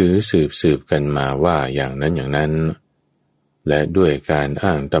ารถือสืบกันมาว่าอย่างนั้นอย่างนั้นและด้วยการ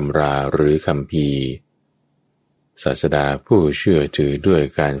อ้างตำราหรือคัมภีร์ศาสดาผู้เชื่อถือด้วย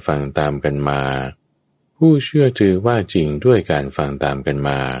การฟังตามกันมาผู้เชื่อถือว่าจริงด้วยการฟังตามกันม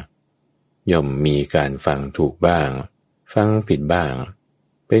าย่อมมีการฟังถูกบ้างฟังผิดบ้าง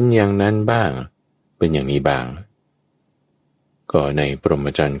เป็นอย่างนั้นบ้างเป็นอย่างนี้บ้างก็ในพรหม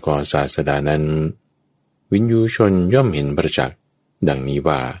จรรย์ของศาสดานั้นวินยูชนย่อมเห็นประจักษ์ดังนี้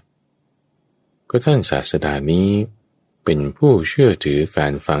ว่าก็ท่านศาสดานี้เป็นผู้เชื่อถือกา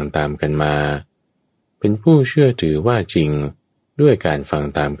รฟังตามกันมาเป็นผู้เชื่อถือว่าจริงด้วยการฟัง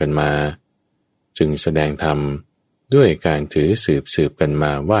ตามกันมาจึงแสดงธรรมด้วยการถือสืบกันม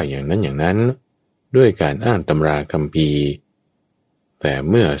าว่าอย่างนั้นอย่างนั้นด้วยการอ้างตำราคัมภีร์แต่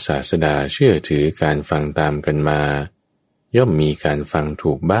เมื่อศาสดาเชื่อถือการฟังตามกันมาย่อมมีการฟัง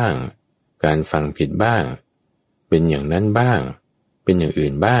ถูกบ้างการฟังผิดบ้างเป็นอย่างนั้นบ้างเป็นอย่างอื่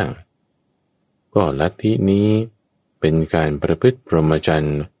นบ้างก็ลัทธินี้เป็นการประพฤติพรหมจรร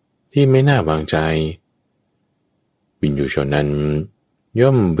ย์ที่ไม่น่าวางใจวินยูชนนั้นย่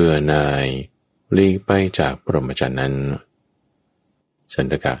อมเบื่อหน่ายหลีกไปจากพรหมจรรย์นั้นสัน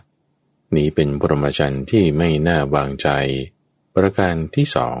ตกะนี้เป็นพรหมจรรย์ที่ไม่น่าวางใจประการที่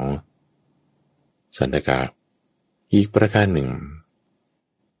สองสันตกะอีกประการหนึ่ง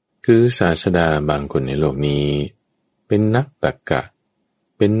คือศาสดาบางคนในโลกนี้เป็นนักตรรกะ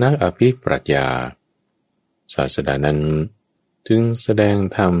เป็นนักอภิปรัชญาศาสดานั้นจึงแสดง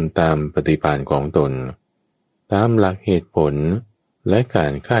ธรรมตามปฏิภาณของตนตามหลักเหตุผลและกา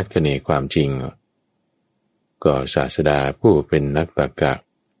รคาดคะเนความจริงก็ศาสดาผู้เป็นนักตรรกะ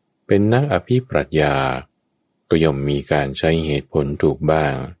เป็นนักอภิปรัชญาก็ย่อมมีการใช้เหตุผลถูกบ้า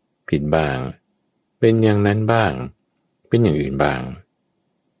งผิดบ้างเป็นอย่างนั้นบ้างเป็นอย่างอื่นบ้าง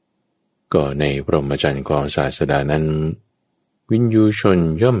ก็ในพรหมจรรย์ของศาสดานั้นวินยูชน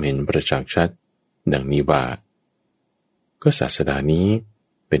ย่อมเห็นประจักษ์ชัดดังนี้ว่าก็ศาสดานี้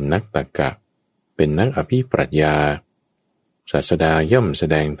เป็นนักตรรกะเป็นนักอภิปรัชญาศาสดาย่อมแส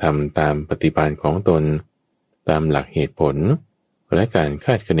ดงธรรมตามปฏิภาณของตนตามหลักเหตุผลและการค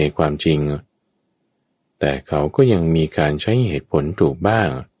าดคะเนความจริงแต่เขาก็ยังมีการใช้เหตุผลถูกบ้าง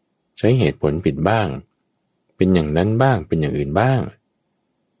ใช้เหตุผลผิดบ้างเป็นอย่างนั้นบ้างเป็นอย่างอื่นบ้าง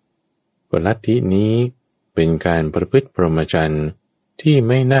ก็ลัทธินี้เป็นการประพฤติพรหมจรรย์ที่ไ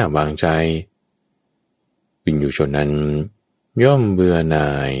ม่น่าวางใจวินยูชนนั้นย่อมเบื่อหน่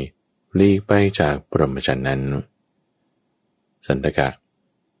ายหลีกไปจากพรหมจรรย์นั้น สันตกะ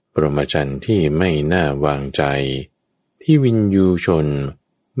ปรมาจารย์ที่ไม่น่าวางใจที่วินยูชน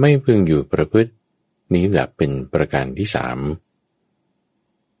ไม่พึงอยู่ประพฤตินี้แหละเป็นประการที่สาม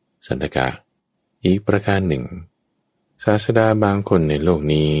สันตกะอีกประการหนึ่งศาสดาบางคนในโลก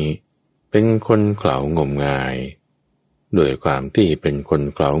นี้เป็นคนเขลางมงายด้วยความที่เป็นคน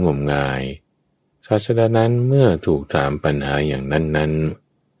เขลางมงายศาสดานั้นเมื่อถูกถามปัญหาอย่างนั้น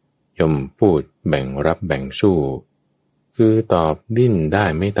ย่อมพูดแบ่งรับแบ่งสู้คือตอบดิ้นได้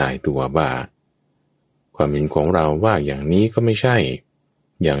ไม่ตายตัวว่าความเห็นของเราว่าอย่างนี้ก็ไม่ใช่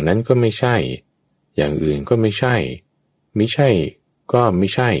อย่างนั้นก็ไม่ใช่อย่างอื่นก็ไม่ใช่มิใช่ก็ไม่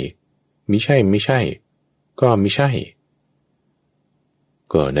ใช่มิใช่ไม่ใช่ก็ไม่ใช่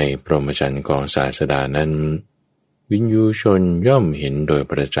ก็ในพรหมจรรย์ของศาสดานั้นวินยูชนย่อมเห็นโดย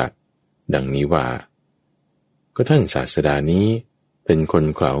ประจักษ์ดังนี้ว่าก็ท่านศาสดานี้เป็นคน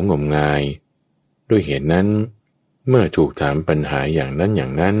เขลางมงายด้วยเหตุนั้นเมื่อถูกถามปัญหาอย่างนั้นอย่า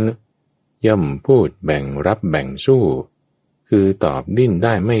งนั้นย่อมพูดแบ่งรับแบ่งสู้คือตอบดิ้นไ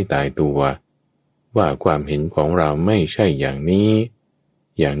ด้ไม่ตายตัวว่าความเห็นของเราไม่ใช่อย่างนี้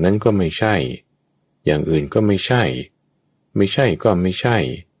อย่างนั้นก็ไม่ใช่อย่างอื่นก็ไม่ใช่ไม่ใช่ก็ไม่ใช่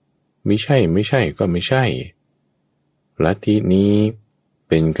มิใช่ไม่ใช่ก็ไม่ใช่ลัทธินี้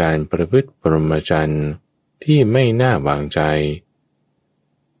เป็นการประพฤติพรหมจรรย์ที่ไม่น่าวางใจ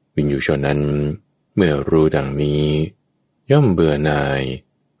วินยูชนนั้นเมื่อรู้ดังนี้ย่อมเบื่อหน่าย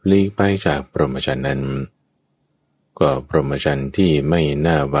หลีกไปจากพรหมจรรย์นั้นก็พรหมจรรย์ที่ไม่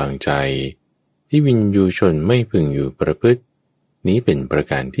น่าวางใจที่วินยูชนไม่พึงอยู่ประพฤตินี้เป็นประ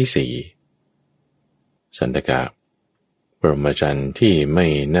การที่สี่สันตกะพรหมจรรย์ที่ไม่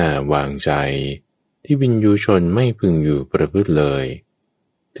น่าวางใจที่วินยูชนไม่พึงอยู่ประพฤติเลย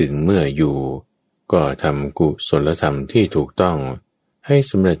ถึงเมื่ออยู่ก็ทำกุศลธรรมที่ถูกต้องให้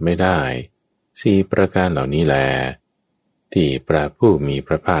สำเร็จไม่ได้สี่ประการเหล่านี้แลที่พระผู้มีพ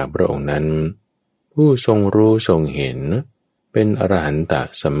ระภาคพระองค์นั้นผู้ทรงรู้ทรงเห็นเป็นอรหันต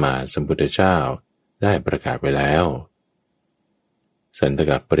สัมมาสัมพุทธเจ้าได้ประกาศไว้แล้วสันต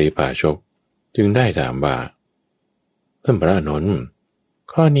กปริภาชกจึงได้ถามว่าท่านพระอานนท์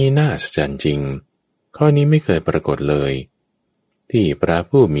ข้อนี้น่าอัศจรรย์จริงข้อนี้ไม่เคยปรากฏเลยที่พระ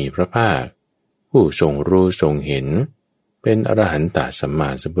ผู้มีพระภาคผู้ทรงรู้ทรงเห็นเป็นอรหันตสัมมา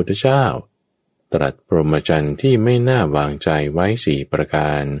สัมพุทธเจ้าตรัสพรหมจรรย์ที่ไม่น่าวางใจไว้สี่ประก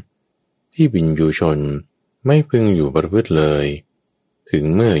ารที่วินยูชนไม่พึงอยู่ประพฤติเลยถึง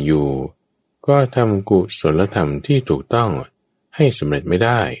เมื่ออยู่ก็ทำกุศลธรรมที่ถูกต้องให้สำเร็จไม่ไ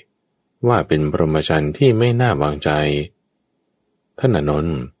ด้ว่าเป็นพรหมจรรย์ที่ไม่น่าวางใจท่านอานน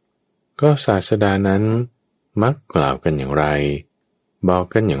ท์ก็ศาสดานั้นมักกล่าวกันอย่างไรบอก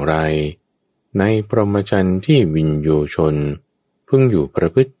กันอย่างไรในพรหมจรรย์ที่วินยูชนพึงอยู่ประ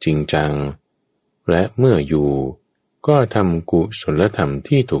พฤติจริงจังและเมื่ออยู่ก็ทำกุศลธรรม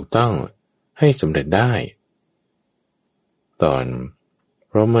ที่ถูกต้องให้สำเร็จได้ตอน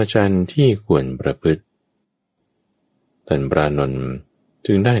พรหมจรรย์ที่ควรประพฤติท่านพระอานนท์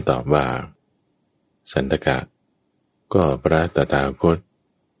จึงได้ตอบว่าสันตกะก็พระตถาคต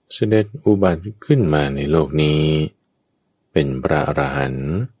เสด็จอุบัติขึ้นมาในโลกนี้เป็นพระอรหันต์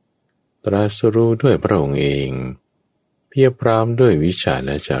ตรัสรู้ด้วยพระองค์เองเพียบพร้อมด้วยวิชาแล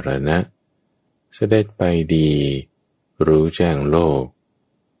ะจรณะเสด็จไปดีรู้แจ้งโลก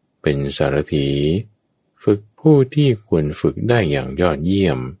เป็นสารถีฝึกผู้ที่ควรฝึกได้อย่างยอดเยี่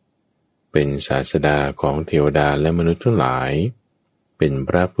ยมเป็นศาสดาของเทวดาและมนุษย์ทั้งหลายเป็นพ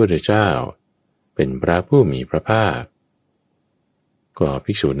ระพุทธเจ้าเป็นพระผู้มีพระภาคก็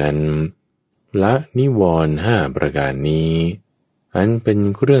ภิกษุนั้นละนิวรณ์ห้าประการนี้อันเป็น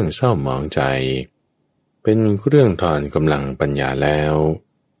เครื่องเศร้าหมองใจเป็นเครื่องถอนกำลังปัญญาแล้ว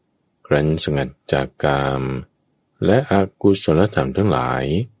ครั้นสงัดจากกามและอกุศลธรรมทั้งหลาย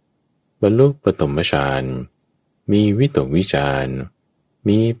บรรลุปฐมฌานมีวิตกวิจาร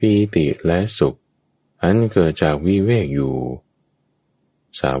มีปีติและสุขอันเกิดจากวิเวกอยู่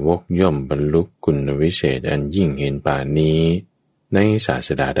สาวกย่อมบรรลุคุณวิเศษอันยิ่งเห็นป่านนี้ในศาส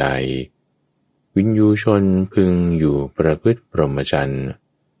ดาใดวินยูชนพึงอยู่ประพฤติพรหมจรรย์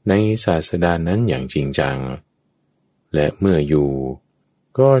ในศาสดานั้นอย่างจริงจังและเมื่ออยู่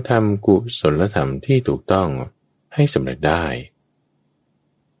ก็ทำกุศลธรรมที่ถูกต้องให้สำเร็จได้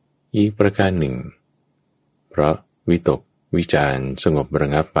อีกประการหนึ่งเพราะวิตกวิจารสงบระ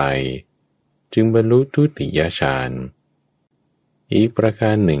งับไปจึงบรรลุทุติยฌานอีกประกา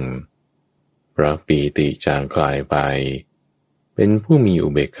รหนึ่งเพราะปีติจางคลายไปเป็นผู้มีอุ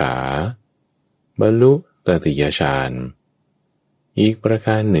เบกขาบรรลุตติยฌานอีกประก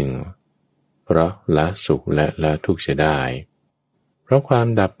ารหนึ่งเพราะละสุขและละทุกข์เสียได้เพราะความ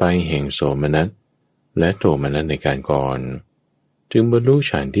ดับไปแห่งโสมนัสและโทมนัสในการก่อน จึงบรรลุ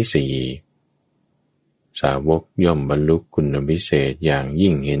ฌานที่สี่สาวกย่อมบรรลุคุณวิเศษอย่าง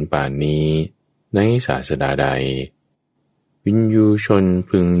ยิ่งเห็นป่านนี้ในศาสดาใดวินยูชน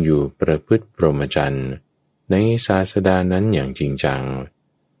พึงอยู่ประพฤติพรหมจรรย์ในศาสดานั้นอย่างจริงจัง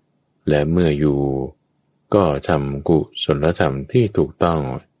และเมื่ออยู่ก็ทำกุศลธรรมที่ถูกต้อง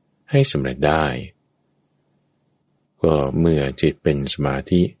ให้สำเร็จได้ก็เมื่อจิตเป็นสมา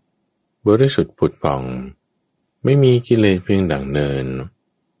ธิบริสุทธิ์ผุดผ่องไม่มีกิเลสเพียงดั่งเนิน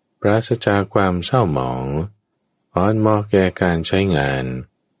ปราศจากความเศร้าหมองอ่อนเหมาะแก่การใช้งาน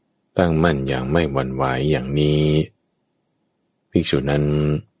ตั้งมั่นอย่างไม่หวั่นไหวอย่างนี้ภิกษุนั้น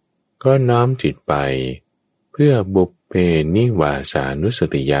ก็น้อมจิตไปเพื่อบุพเพนิวาสานุส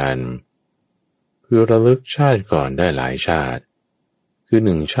ติญาณคือระลึกชาติก่อนได้หลายชาติคือห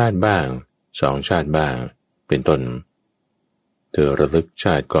นึ่งชาติบ้างสองชาติบ้างเป็นต้นเธอระลึกช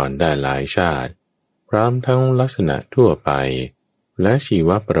าติก่อนได้หลายชาติพร้อมทั้งลักษณะทั่วไปและชีว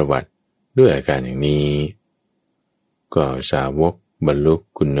ประวัติด้วยอาการอย่างนี้ก็สาวกบรรลุ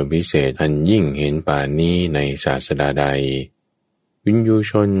คุณวิเศษอันยิ่งเห็นป่านนี้ในศาสดาใดวินยู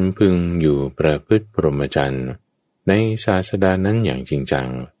ชนพึงอยู่ประพฤติพรหมจรรย์ในศาสดานั้นอย่างจริงจัง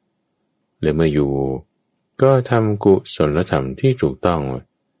และเมื่ออยู่ก็ทำกุศลธรรมที่ถูกต้อง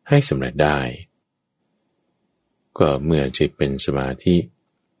ให้สำเร็จได้ก็เมื่อจิตเป็นสมาธิ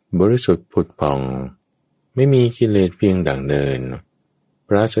บริสุทธิ์ผุดผ่องไม่มีกิเลสเพียงดั่งเนินป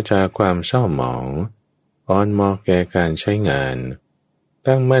ราศจากความเศร้าหมองอ่อนเหมาะแก่การใช้งาน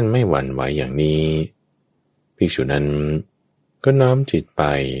ตั้งมั่นไม่หวั่นไหวอย่างนี้ภิกษุนั้นก็น้อมจิตไป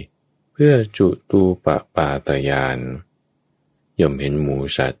เพื่อจุตูปปาตญาณย่อมเห็นหมู่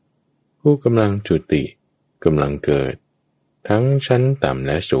สัตว์ผู้กำลังจุติกำลังเกิดทั้งชั้นต่ำแ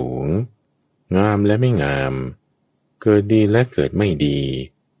ละสูงงามและไม่งามเกิดดีและเกิดไม่ดี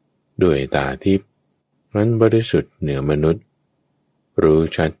ด้วยตาทิพย์มันบริสุทธิ์เหนือมนุษย์รู้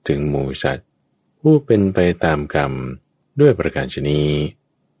ชัดถึงหมู่สัตว์ผู้เป็นไปตามกรรมด้วยประการฉนี้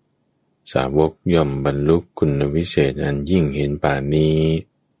สาวกย่อมบรรลุคุณวิเศษอันยิ่งเห็นป่านนี้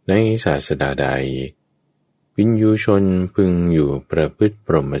ในศาสดาใดวินยูชนพึงอยู่ประพฤติพ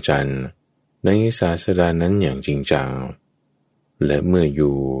รหมจรรย์ในศาสดานั้นอย่างจริงจังและเมื่ออ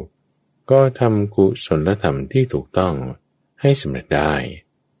ยู่ก็ทำกุศลธรรมที่ถูกต้องให้สำเร็จได้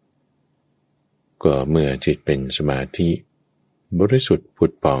ก็เมื่อจิตเป็นสมาธิบริสุทธิ์ผุ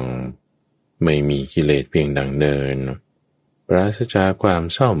ดผ่องไม่มีกิเลสเพียงดังเนินปราศจากความ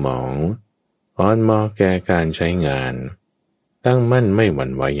เศร้าหมองอ่อนเหมาะแก่การใช้งานตั้งมั่นไม่หวั่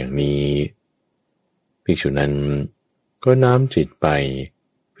นไหวอย่างนี้ภิกษุนั้นก็น้อมจิตไป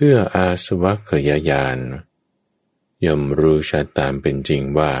เพื่ออาสวัคยญาณย่อมรู้ชัดตามเป็นจริง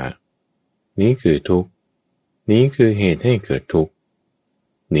ว่านี้คือทุกข์นี้คือเหตุให้เกิดทุกข์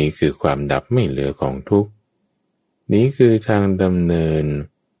นี้คือความดับไม่เหลือของทุกข์นี้คือทางดำเนิน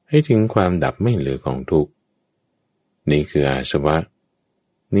ให้ถึงความดับไม่เหลือของทุกข์นี้คืออาสวะ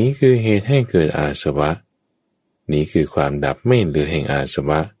นี้คือเหตุให้เกิดอาสวะนี้คือความดับไม่เหลือแห่งอาส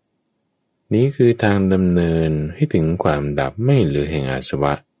วะนี้คือทางดำเนินให้ถึงความดับไม่เหลือแห่งอาสว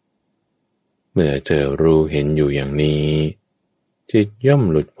ะเมื่อเธอรู้เห็นอยู่อย่างนี้จิตย่อม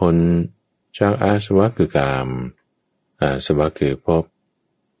หลุดพ้นจากอาสวะคือกามอาสวะคือภพ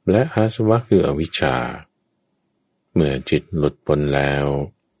และอาสวะคืออวิชชาเมื่อจิตหลุดพ้นแล้ว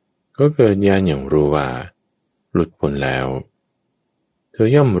ก็เกิดญาณอย่างรู้ว่าหลุดพ้นแล้วเธอ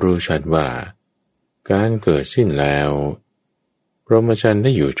ย่อมรู้ชัดว่าการเกิดสิ้นแล้วพรหมจรรย์ไ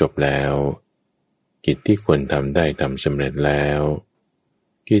ด้อยู่จบแล้วกิจที่ควรทำได้ทำสำเร็จแล้ว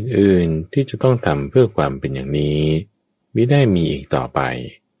กิจอื่นที่จะต้องทำเพื่อความเป็นอย่างนี้มิได้มีอีกต่อไป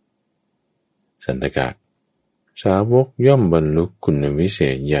สันตกะสาวกย่อมบรรลุคุณวิเศ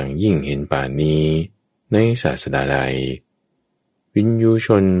ษอย่างยิ่งเห็นป่านนี้ในศาสดาใดวินยูช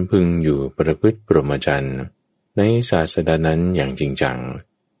นพึงอยู่ประพฤติพรหมจรรย์ในศาสดานั้นอย่างจริงจัง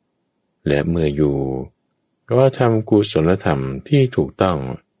และเมื่ออยู่ก็ทำกุศลธรรมที่ถูกต้อง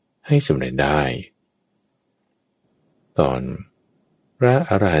ให้สำเร็จได้ตอนพระ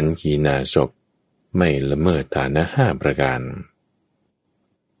อรหันต์ขีณาสพไม่ละเมิดฐานะ5ประการ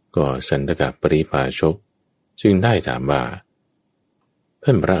ก็สันตกปริภาชกจึงได้ถามว่าท่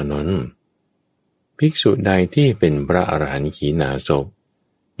านพระอานนท์ภิกษุใดที่เป็นพระอรหันต์ขีณาสพ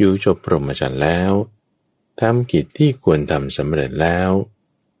อยู่จบพรหมจรรย์แล้วทำกิจที่ควรทำสำเร็จแล้ว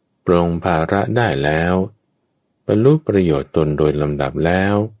ปรงภาระได้แล้วบรรลุประโยชน์ตนโดยลำดับแล้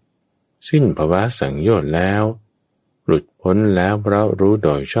วสิ้นภวสังโยชน์แล้วหลุดพ้นแล้วเพราะรู้โด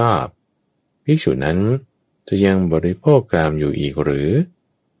ยชอบภิกษุนั้นจะยังบริโภคกามอยู่อีกหรือ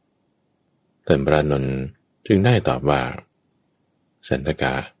ท่านพระอานนท์จึงได้ตอบว่าสันตก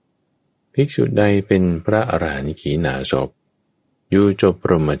ะภิกษุใดเป็นพระอรหันต์ขีณาสพ อยู่จบพ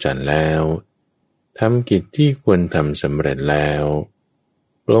รหมจรรย์แล้วทำกิจที่ควรทำสำเร็จแล้ว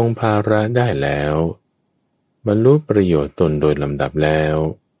ปลงภาระได้แล้วบรรลุประโยชน์ตนโดยลำดับแล้ว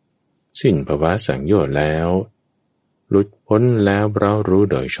สิ้นภวสังโยชน์แล้วหลุดพ้นแล้วเรารู้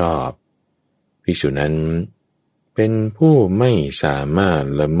โดยชอบภิกษุนั้นเป็นผู้ไม่สามารถ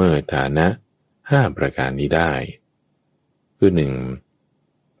ละเมิดฐานะ5ประการนี้ได้คือ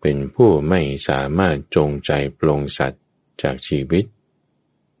1เป็นผู้ไม่สามารถจงใจปลงสัตว์จากชีวิต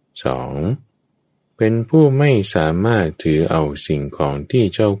 2. เป็นผู้ไม่สามารถถือเอาสิ่งของที่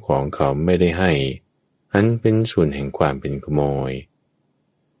เจ้าของเขาไม่ได้ให้อันเป็นส่วนแห่งความเป็นขโมย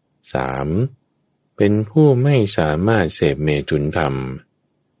 3. เป็นผู้ไม่สามารถเสพเมถุนธรรม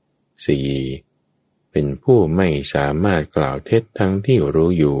 4. เป็นผู้ไม่สามารถกล่าวเท็จทั้งที่รู้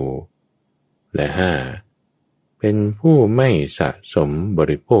อยู่และ 5. เป็นผู้ไม่สะสมบ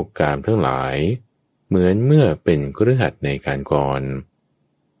ริโภคกามทั้งหลายเหมือนเมื่อเป็นคฤหัสถ์ในการก่อน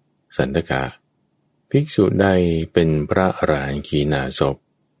สันตกะภิกษุใดเป็นพระอรหันต์ขีณาสพ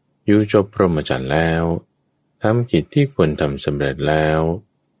อยู่จบพรหมจรรย์แล้วทำกิจที่ควรทำสำเร็จแล้ว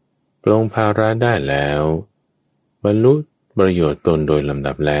ปลงภาระได้แล้วบรรลุประโยชน์ตนโดยลำ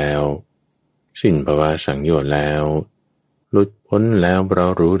ดับแล้วสิ้นภวสังโยชน์แล้วหลุดพ้นแล้วเรา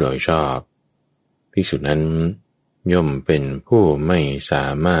รู้โดยชอบภิกษุนั้นย่อมเป็นผู้ไม่สา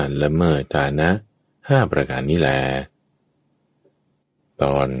มารถละเมิดฐานะ5ประการนี้แลต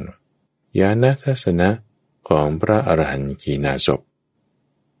อนญาณทัสสนะของพระอรหันต์ขีณาสพ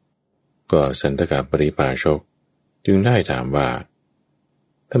ก็สันตกปริภาชกจึงได้ถามว่า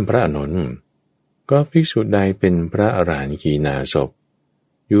ท่านพระอานนท์ก็ภิกษุใดเป็นพระอรหันต์ขีณาสพ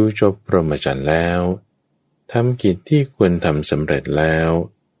อยู่จบพรหมจรรย์แล้วทำกิจที่ควรทำสำเร็จแล้ว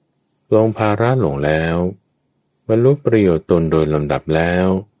ลงภาระหลงแล้วบรรลุประโยชน์ตนโดยลำดับแล้ว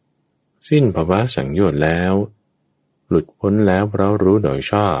สิ้นภวสังโยชน์แล้วหลุดพ้นแล้วเพราะรู้โดย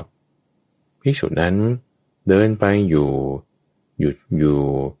ชอบภิกษุนั้นเดินไปอยู่หยุดอยู่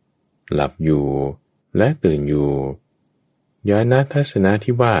หลับอยู่และตื่นอยู่ญาณทัสสนะ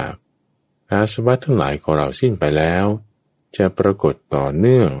ที่ว่าอาสวะทั้งหลายของเราสิ้นไปแล้วจะปรากฏต่อเ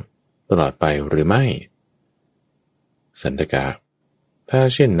นื่องตลอดไปหรือไม่สันตกะถ้า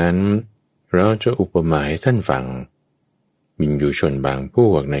เช่นนั้นเราจะอุปมาให้ท่านฟังวิญญูชนบางพว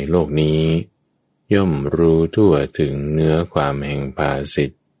กในโลกนี้ย่อมรู้ทั่วถึงเนื้อความแห่งภาสิท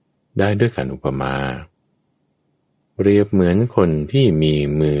ธิ์ได้ด้วยการอุปมาเปรียบเหมือนคนที่มี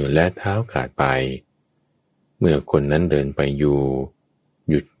มือและเท้าขาดไปเมื่อคนนั้นเดินไปอยู่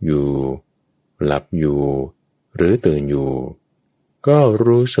หยุดอยู่หลับอยู่หรือตื่นอยู่ก็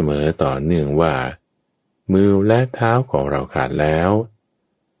รู้เสมอต่อเนื่องว่ามือและเท้าของเราขาดแล้ว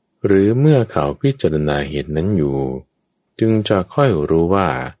หรือเมื่อเขาพิจารณาเหตุนั้นอยู่จึงจะค่อยรู้ว่า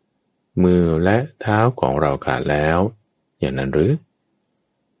มือและเท้าของเราขาดแล้วอย่างนั้นหรือ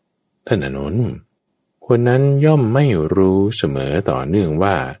ท่านอานนท์คนนั้นย่อมไม่รู้เสมอต่อเนื่อง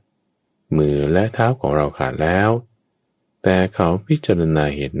ว่ามือและเท้าของเราขาดแล้วแต่เขาพิจารณา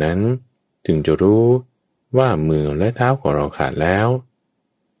เหตุนั้นจึงจะรู้ว่ามือและเท้าของเราขาดแล้ว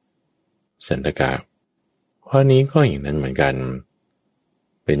สันตกะข้อนี้ก็อย่างนั้นเหมือนกัน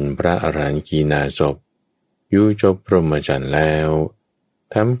เป็นพระอรหันต์ขีณาสพอยู่จบพรหมจรรย์แล้ว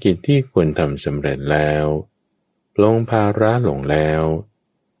ทำกิจที่ควรทำสำเร็จแล้วปลงภาระหลงแล้ว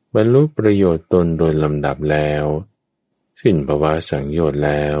บรรลุประโยชน์ตนโดยลำดับแล้วสิ้นภวสังโยชน์แ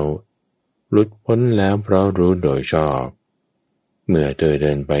ล้วหลุดพ้นแล้วเพราะรู้โดยชอบเมื่อเธอเ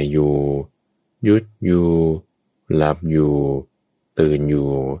ดินไปอยู่หยุดอยู่หลับอยู่ตื่นอ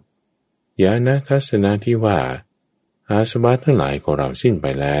ยู่ญาณทัสสนะที่ว่าอาสวะทั้งหลายของเราสิ้นไป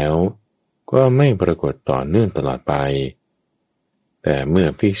แล้วก็ไม่ปรากฏต่อเนื่องตลอดไปแต่เมื่อ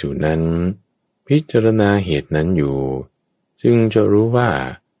ภิกษุนั้นพิจารณาเหตุนั้นอยู่จึงจะรู้ว่า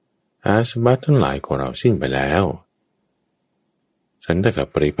อาสวะทั้งหลายของเราสิ้นไปแล้วสันตก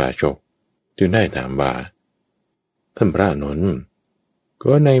ปริภาชกจึงได้ถามว่าท่านพระอานนท์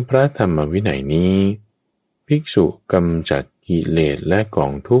ก็ในพระธรรมวินัยนี้ภิกษุกำจัดกิเลสและกอ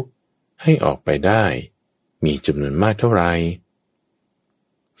งทุกข์ให้ออกไปได้มีจำนวนมากเท่าไร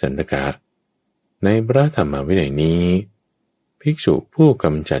สันตกะในพระธรรมวินัยนี้ภิกษุผู้ก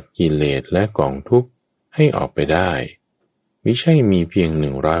ำจัดกิเลสและกองทุกข์ให้ออกไปได้มิใช่มีเพียง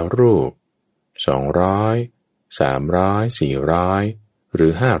100รูป200 300 400หรื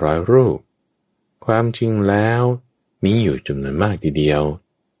อ500รูปความจริงแล้วมีอยู่จำนวนมากทีเดียว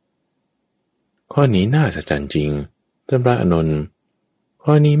ข้อนี้น่าสัจจ์จริงท่านพระอานนท์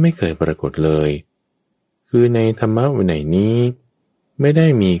ข้อนี้ไม่เคยปรากฏเลยคือในธรรมวินัยนี้ไม่ได้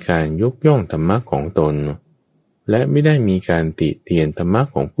มีการยกย่องธรรมะของตนและไม่ได้มีการติเตียนธรรมะ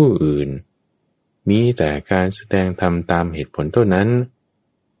ของผู้อื่น มีแต่การแสดงธรรมตามเหตุผลเท่านั้น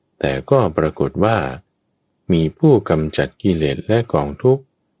แต่ก็ปรากฏว่ามีผู้กำจัดกิเลสและกองทุกข์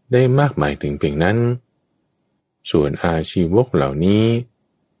ได้มากมายถึงเพียงนั้นส่วนอาชีวกเหล่านี้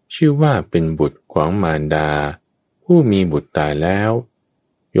ชื่อว่าเป็นบุตรของมารดาผู้มีบุตรตายแล้ว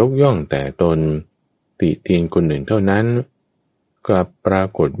ยกย่องแต่ตนติเตียนคนหนึ่งเท่านั้นกลับปรา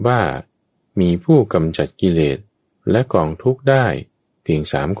กฏว่ามีผู้กำจัดกิเลสและกองทุกข์ได้เพียง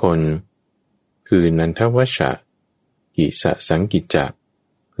3 คนคือนันทวัชชะกิสสังกิจจะ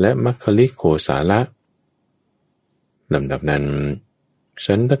และมัคคลิโคสาละลำดับนั้น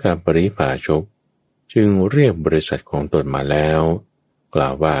สันตกปริภาชกจึงเรียกบริษัทของตนมาแล้วกล่า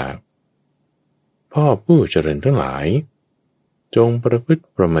วว่าพ่อผู้เจริญทั้งหลายจงประพฤติ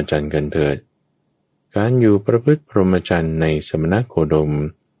พรหมจรรย์กันเถิดการอยู่ประพฤติพรหมจรรย์ในสมณโคดม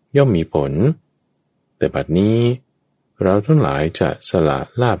ย่อมมีผลแต่บัดนี้เราทั้งหลายจะสละ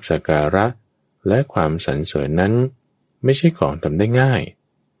ลาภสักการะและความสรรเสริญนั้นไม่ใช่ของทำได้ง่าย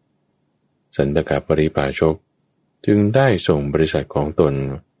สันตกปริภาชกจึงได้ส่งบริษัทของตน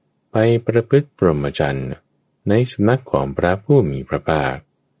ไปประพฤติพรหมจรรย์ในสำนักของพระผู้มีพระภาค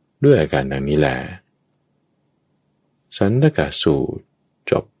ด้วยอาการดังนี้แลสันตกสูตร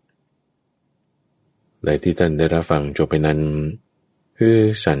จบและที่ท่านได้รับฟังจบไปนั้นคือ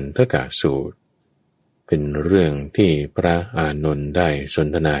สันตกสูตรเป็นเรื่องที่พระอานนท์ได้สน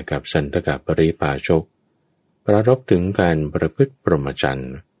ทนากับสันตกปริภาชกประรบถึงการประพฤติพรหมจรร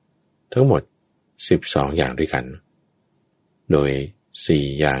ย์ทั้งหมด12อย่างด้วยกันโดย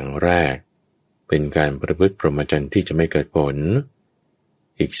4อย่างแรกเป็นการประพฤติพรหมจรรย์ที่จะไม่เกิดผล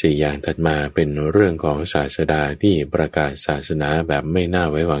อีก4อย่างถัดมาเป็นเรื่องของศาสดาที่ประกาศศาสนาแบบไม่น่า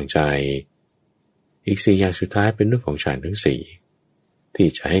ไว้วางใจอีก4อย่างสุดท้ายเป็นเรื่องของฌานทั้ง4ที่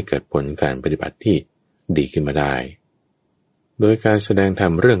จะให้เกิดผลการปฏิบัติที่ดีขึ้นมาได้โดยการแสดงธรร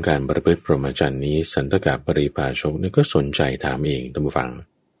มเรื่องการประพฤติพรหมจรรย์นี้สันตกปริภาชกก็สนใจถามเองท่านผู้ฟัง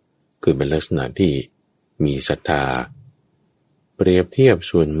คือเป็นลักษณะที่มีศรัทธาเปรียบเทียบ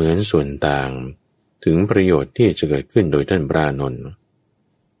ส่วนเหมือนส่วนต่างถึงประโยชน์ที่จะเกิดขึ้นโดยท่านพระอานนท์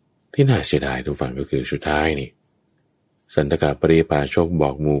ที่น่าเสียดายทุกฝั่งก็คือสุดท้ายนี่สันตกปริภาชกบอ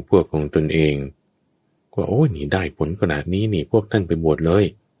กหมู่พวกของตนเองว่าโอ้นี่ได้ผลขนาดนี้นี่พวกท่านไปบวชเลย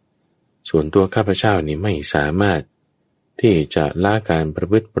ส่วนตัวข้าพเจ้านี่ไม่สามารถที่จะละการประ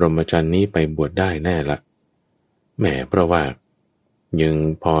พฤติพรหมจรรย์นี้ไปบวชได้แน่ละแหมเพราะว่ายัง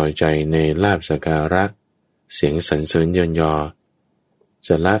พอใจในลาภสักการะเสียงสรรเสริญเยินยอจ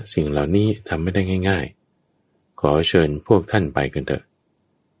ะละสิ่งเหล่านี้ทำไม่ได้ง่ายๆขอเชิญพวกท่านไปกันเถอะ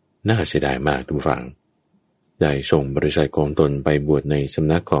น่าเสียดายมากทุกฝั่งได้ส่งบริษัทของตนไปบวชในส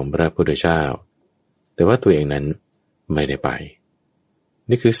ำนักของพระพุทธเจ้าแต่ว่าตัวเองนั้นไม่ได้ไป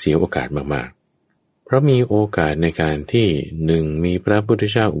นี่คือเสียโอกาสมากๆเพราะมีโอกาสในการที่1มีพระพุทธ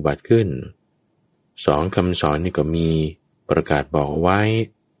เจ้าอุบัติขึ้น2คำสอนนี่ก็มีประกาศบอกไว้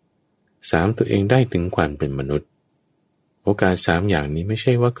3ตัวเองได้ถึงความเป็นมนุษย์โอกาส3อย่างนี้ไม่ใ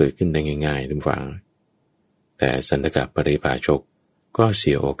ช่ว่าเกิดขึ้นได้ง่ายๆทุกฝังแต่สันตกปริภาชกก็เ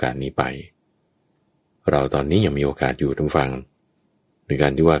สียโอกาสนี้ไปเราตอนนี้ยังมีโอกาสอยู่ทุกฝังในกา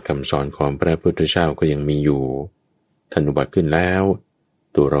รที่ว่าคำสอนของพระพุทธเจ้าก็ยังมีอยู่ท่านอุบัติขึ้นแล้ว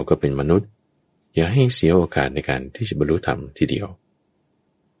ตัวเราก็เป็นมนุษย์อย่าให้เสียโอกาสในการที่จะบรรลุธรรมทีเดียว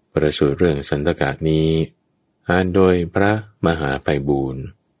ประสูตรเรื่องสันตกะนี้อ่านโดยพระมหาไพบูลย์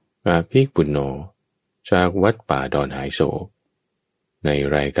อาภิปุณโญจากวัดป่าดอนหายโศกใน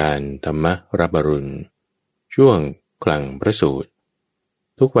รายการธรรมรับอรุณช่วงคลังพระสูตร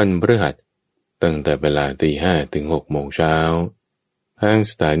ทุกวันพฤหัสตั้งแต่เวลา 5:00 ถึง 6:00 น.ทาง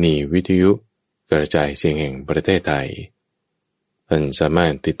สถานีวิทยุกระจายเสียงแห่งประเทศไทยท่านสามา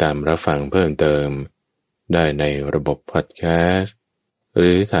รถติดตามรับฟังเพิ่มเติมได้ในระบบพอดแคสต์ห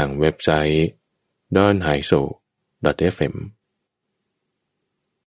รือทางเว็บไซต์ donhaiso.fm